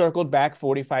 When I Interesting. circled back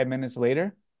 45 minutes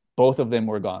later, both of them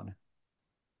were gone.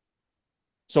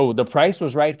 So the price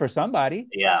was right for somebody.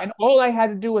 Yeah. And all I had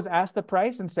to do was ask the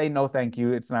price and say, no, thank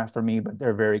you. It's not for me, but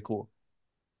they're very cool.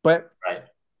 But Right.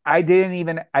 I didn't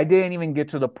even get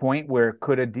to the point where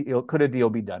could a deal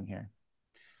be done here?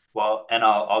 Well, and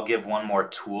I'll give one more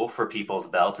tool for people's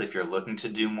belts if you're looking to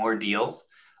do more deals.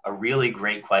 A really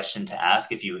great question to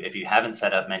ask if you haven't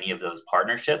set up many of those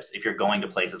partnerships, if you're going to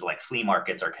places like flea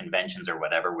markets or conventions or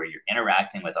whatever where you're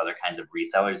interacting with other kinds of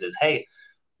resellers is, hey,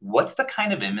 what's the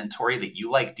kind of inventory that you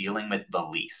like dealing with the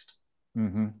least?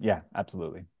 Yeah,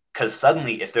 absolutely. Because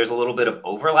suddenly, if there's a little bit of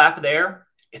overlap there,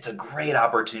 it's a great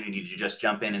opportunity to just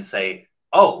jump in and say,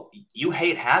 "Oh, you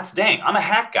hate hats? Dang, I'm a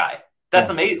hat guy. That's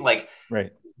Yeah, amazing." Like,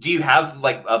 right. do you have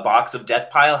like a box of death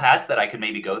pile hats that I could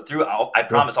maybe go through? I Sure.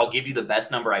 promise I'll give you the best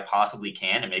number I possibly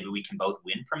can, and maybe we can both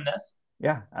win from this.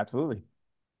 Yeah, absolutely.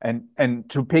 And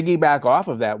to piggyback off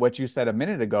of that, what you said a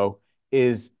minute ago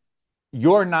is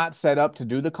you're not set up to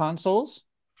do the consoles,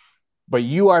 but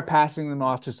you are passing them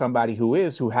off to somebody who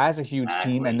has a huge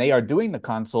team and Exactly. they are doing the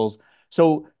consoles.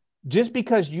 So just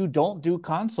because you don't do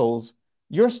consoles,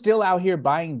 you're still out here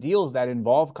buying deals that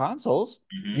involve consoles.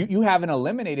 You Hmm. you haven't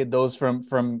eliminated those from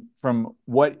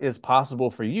what is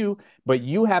possible for you, but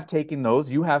you have taken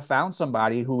those. You have found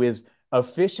somebody who is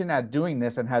efficient at doing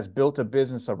this and has built a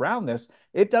business around this.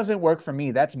 It doesn't work for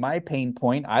me. That's my pain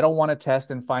point. I don't want to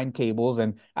test and find cables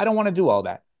and I don't want to do all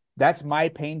that. That's my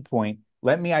pain point.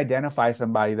 Let me identify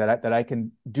somebody that I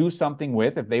can do something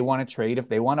with. If they want to trade, if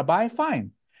they want to buy,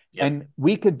 fine. Yep. And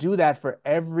we could do that for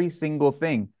every single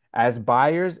thing as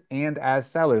buyers and as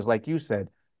sellers, like you said.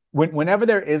 Whenever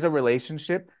there is a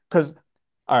relationship, because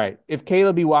all right, if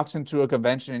Caleb walks into a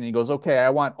convention and he goes, okay, I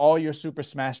want all your Super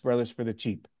Smash Brothers for the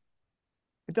cheap,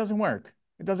 it doesn't work.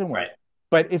 It doesn't work. Right.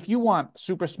 But if you want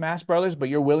Super Smash Brothers, but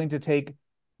you're willing to take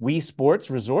Wii Sports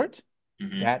Resort,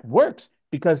 Hmm. that works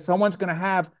because someone's going to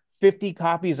have 50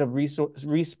 copies of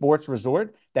Wii Sports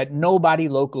Resort that nobody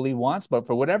locally wants, but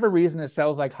for whatever reason, it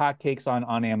sells like hotcakes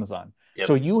on Amazon.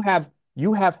 So Yep.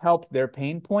 you have helped their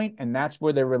pain point, and that's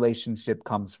where their relationship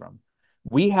comes from.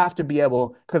 We have to be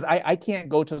able because I can't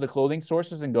go to the clothing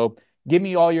sources and go, give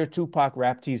me all your Tupac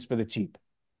rap tees for the cheap.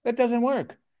 That doesn't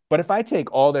work. But if I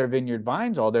take all their Vineyard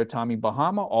Vines, all their Tommy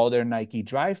Bahama, all their Nike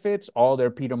Dry Fits, all their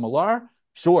Peter Millar,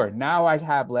 sure, now I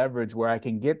have leverage where I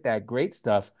can get that great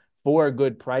stuff for a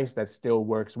good price that still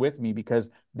works with me because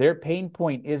their pain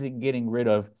point isn't getting rid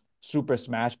of Super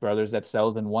Smash Brothers that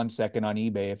sells in 1 second on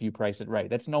eBay if you price it right.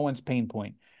 That's no one's pain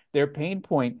point. Their pain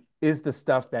point is the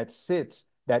stuff that sits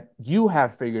that you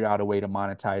have figured out a way to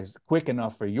monetize quick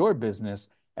enough for your business.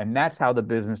 And that's how the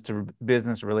business to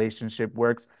business relationship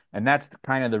works. And that's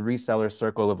kind of the reseller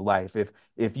circle of life.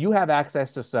 If you have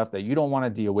access to stuff that you don't want to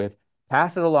deal with,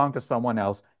 pass it along to someone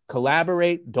else,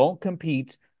 collaborate, don't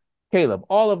compete. Caleb,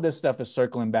 all of this stuff is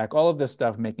circling back, all of this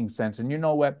stuff making sense. And you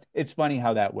know what? It's funny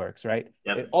how that works, right? It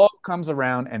Yep. all comes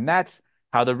around, and that's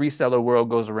how the reseller world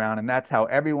goes around, and that's how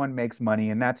everyone makes money,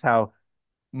 and that's how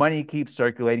money keeps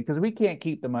circulating because we can't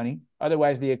keep the money.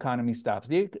 Otherwise, the economy stops.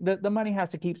 The money has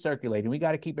to keep circulating. We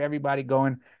got to keep everybody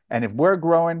going. And if we're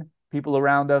growing, people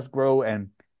around us grow.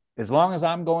 And as long as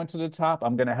I'm going to the top,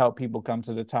 I'm going to help people come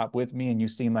to the top with me. And you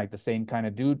seem like the same kind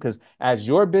of dude because as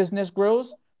your business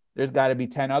grows, there's got to be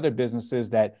 10 other businesses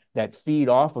that feed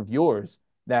off of yours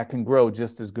that can grow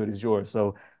just as good as yours.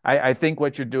 So I think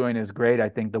what you're doing is great. I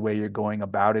think the way you're going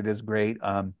about it is great.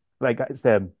 Like I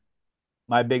said,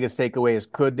 my biggest takeaway is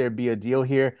could there be a deal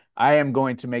here? I am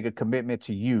going to make a commitment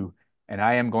to you, and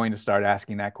I am going to start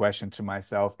asking that question to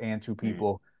myself and to Mm.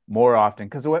 people more often.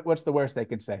 Because what's the worst they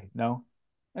can say? No.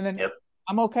 And then Yep.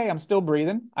 I'm okay. I'm still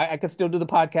breathing. I could still do the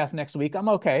podcast next week. I'm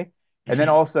okay. And then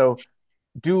also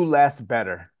do less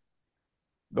better.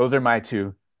 Those are my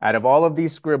two. Out of all of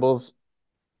these scribbles,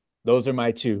 those are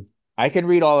my two. I can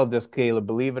read all of this, Caleb,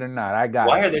 believe it or not. I got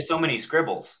Why it. are there so many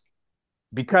scribbles?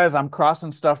 Because I'm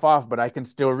crossing stuff off, but I can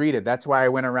still read it. That's why I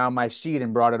went around my sheet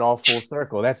and brought it all full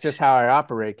circle. That's just how I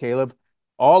operate, Caleb.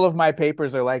 All of my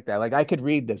papers are like that. Like I could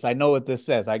read this. I know what this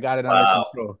says. I got it under Wow.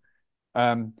 control.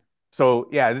 Um, so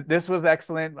yeah, this was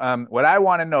excellent. What I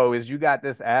want to know is you got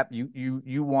this app.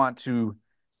 You want to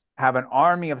have an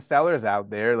army of sellers out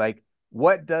there. Like,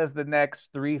 what does the next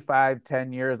 3, 5,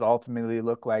 10 years ultimately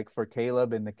look like for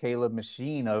Caleb and the Caleb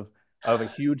machine of a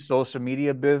huge social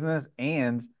media business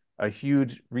and a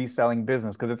huge reselling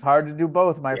business? Because it's hard to do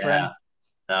both, my friend. Yeah.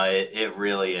 No, it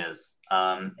really is.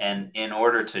 And in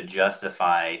order to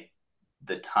justify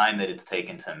the time that it's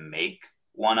taken to make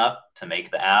one up, to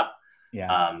make the app,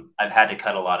 Yeah. I've had to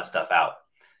cut a lot of stuff out.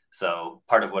 So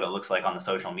part of what it looks like on the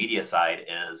social media side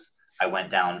is I went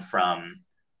down from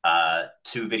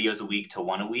 2 videos a week to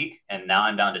one a week, and now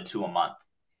I'm down to two a month.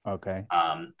 Okay.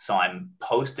 So I'm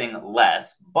posting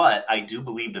less, but I do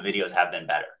believe the videos have been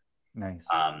better. Nice.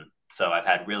 So I've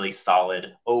had really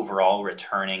solid overall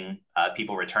returning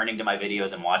people returning to my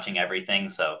videos and watching everything.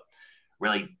 So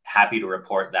really happy to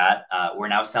report that. We're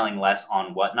now selling less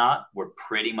on Whatnot. We're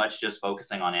pretty much just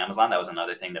focusing on Amazon. That was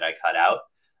another thing that I cut out.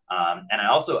 And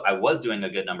I was doing a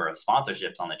good number of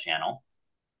sponsorships on the channel,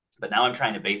 but now I'm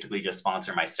trying to basically just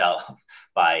sponsor myself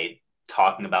by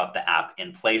talking about the app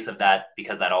in place of that,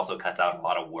 because that also cuts out a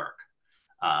lot of work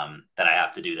that I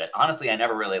have to do that honestly I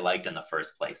never really liked in the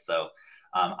first place. So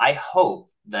I hope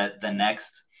that the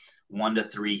next 1 to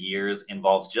 3 years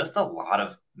involves just a lot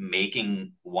of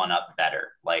making one up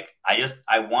better. Like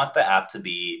I want the app to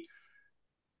be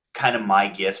kind of my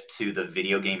gift to the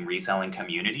video game reselling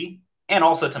community, and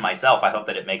also to myself. I hope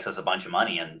that it makes us a bunch of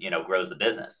money and grows the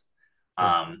business.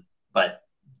 Sure. But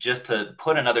just to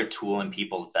put another tool in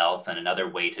people's belts and another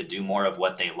way to do more of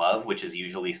what they love, which is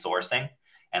usually sourcing,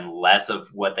 and less of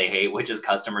what they hate, which is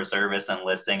customer service and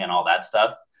listing and all that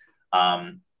stuff.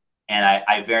 Um, and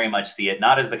I very much see it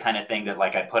not as the kind of thing that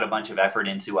like I put a bunch of effort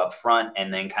into up front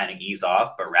and then kind of ease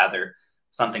off, but rather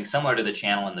something similar to the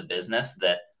channel and the business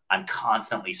that I'm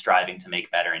constantly striving to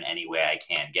make better in any way I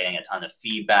can, getting a ton of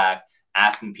feedback,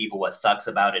 asking people what sucks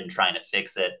about it and trying to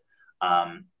fix it.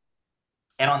 Um,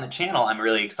 and on the channel, I'm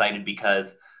really excited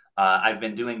because I've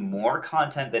been doing more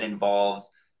content that involves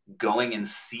going and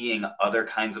seeing other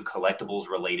kinds of collectibles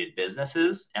related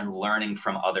businesses and learning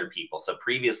from other people. So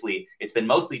previously, it's been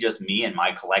mostly just me and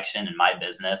my collection and my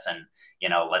business, and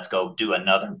let's go do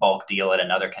another bulk deal at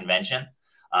another convention.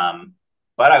 Um,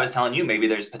 but I was telling you, maybe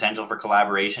there's potential for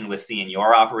collaboration with seeing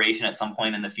your operation at some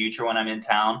point in the future when I'm in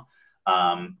town.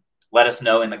 Um, Let us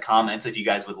know in the comments if you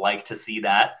guys would like to see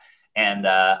that. And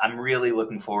I'm really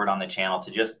looking forward on the channel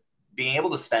to just being able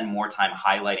to spend more time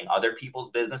highlighting other people's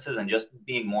businesses and just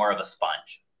being more of a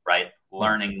sponge, right? Yeah.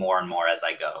 Learning more and more as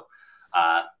I go.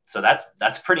 So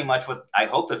that's pretty much what I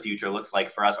hope the future looks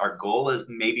like for us. Our goal is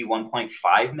maybe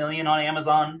 1.5 million on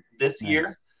Amazon this year.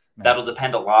 Nice. That'll Nice.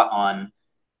 depend a lot on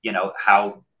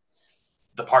how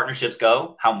the partnerships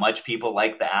go, how much people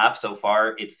like the app. So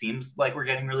far, it seems like we're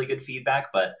getting really good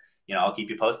feedback, but I'll keep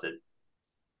you posted.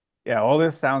 Yeah, all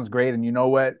this sounds great. And you know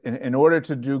what? In order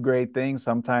to do great things,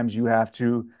 sometimes you have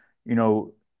to, you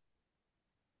know,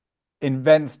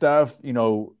 invent stuff,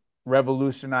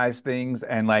 revolutionize things.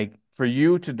 And like for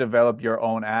you to develop your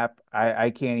own app,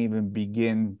 I can't even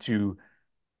begin to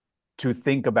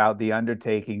think about the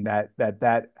undertaking that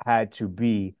had to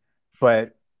be.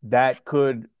 But that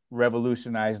could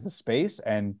revolutionize the space.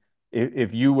 And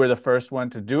if you were the first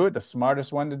one to do it, the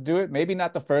smartest one to do it, maybe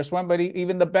not the first one, but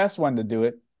even the best one to do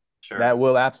it, Sure. that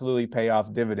will absolutely pay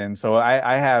off dividends. So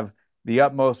I have the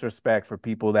utmost respect for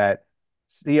people that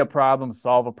see a problem,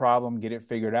 solve a problem, get it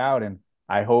figured out, and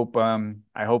I hope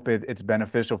it's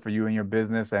beneficial for you and your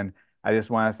business. And I just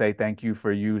want to say thank you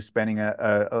for you spending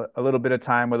a little bit of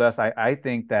time with us. I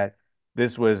think that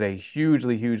this was a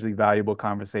hugely valuable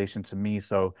conversation to me.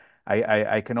 So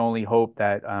I can only hope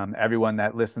that everyone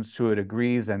that listens to it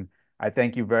agrees. And I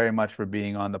thank you very much for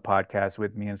being on the podcast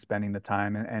with me and spending the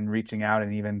time and reaching out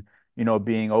and even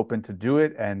being open to do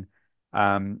it. And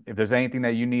if there's anything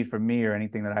that you need from me or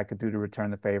anything that I could do to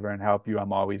return the favor and help you,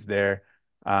 I'm always there.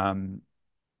 Um,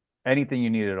 Anything you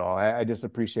need at all. I just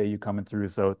appreciate you coming through.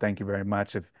 So thank you very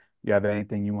much. If you have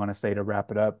anything you want to say to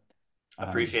wrap it up.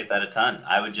 Appreciate that a ton.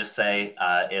 I would just say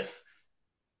if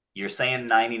you're saying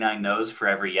 99 no's for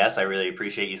every yes, I really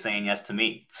appreciate you saying yes to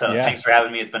me. So Yeah, thanks for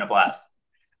having me. It's been a blast.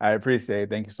 I appreciate it.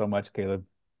 Thank you so much, Caleb.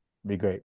 Be great.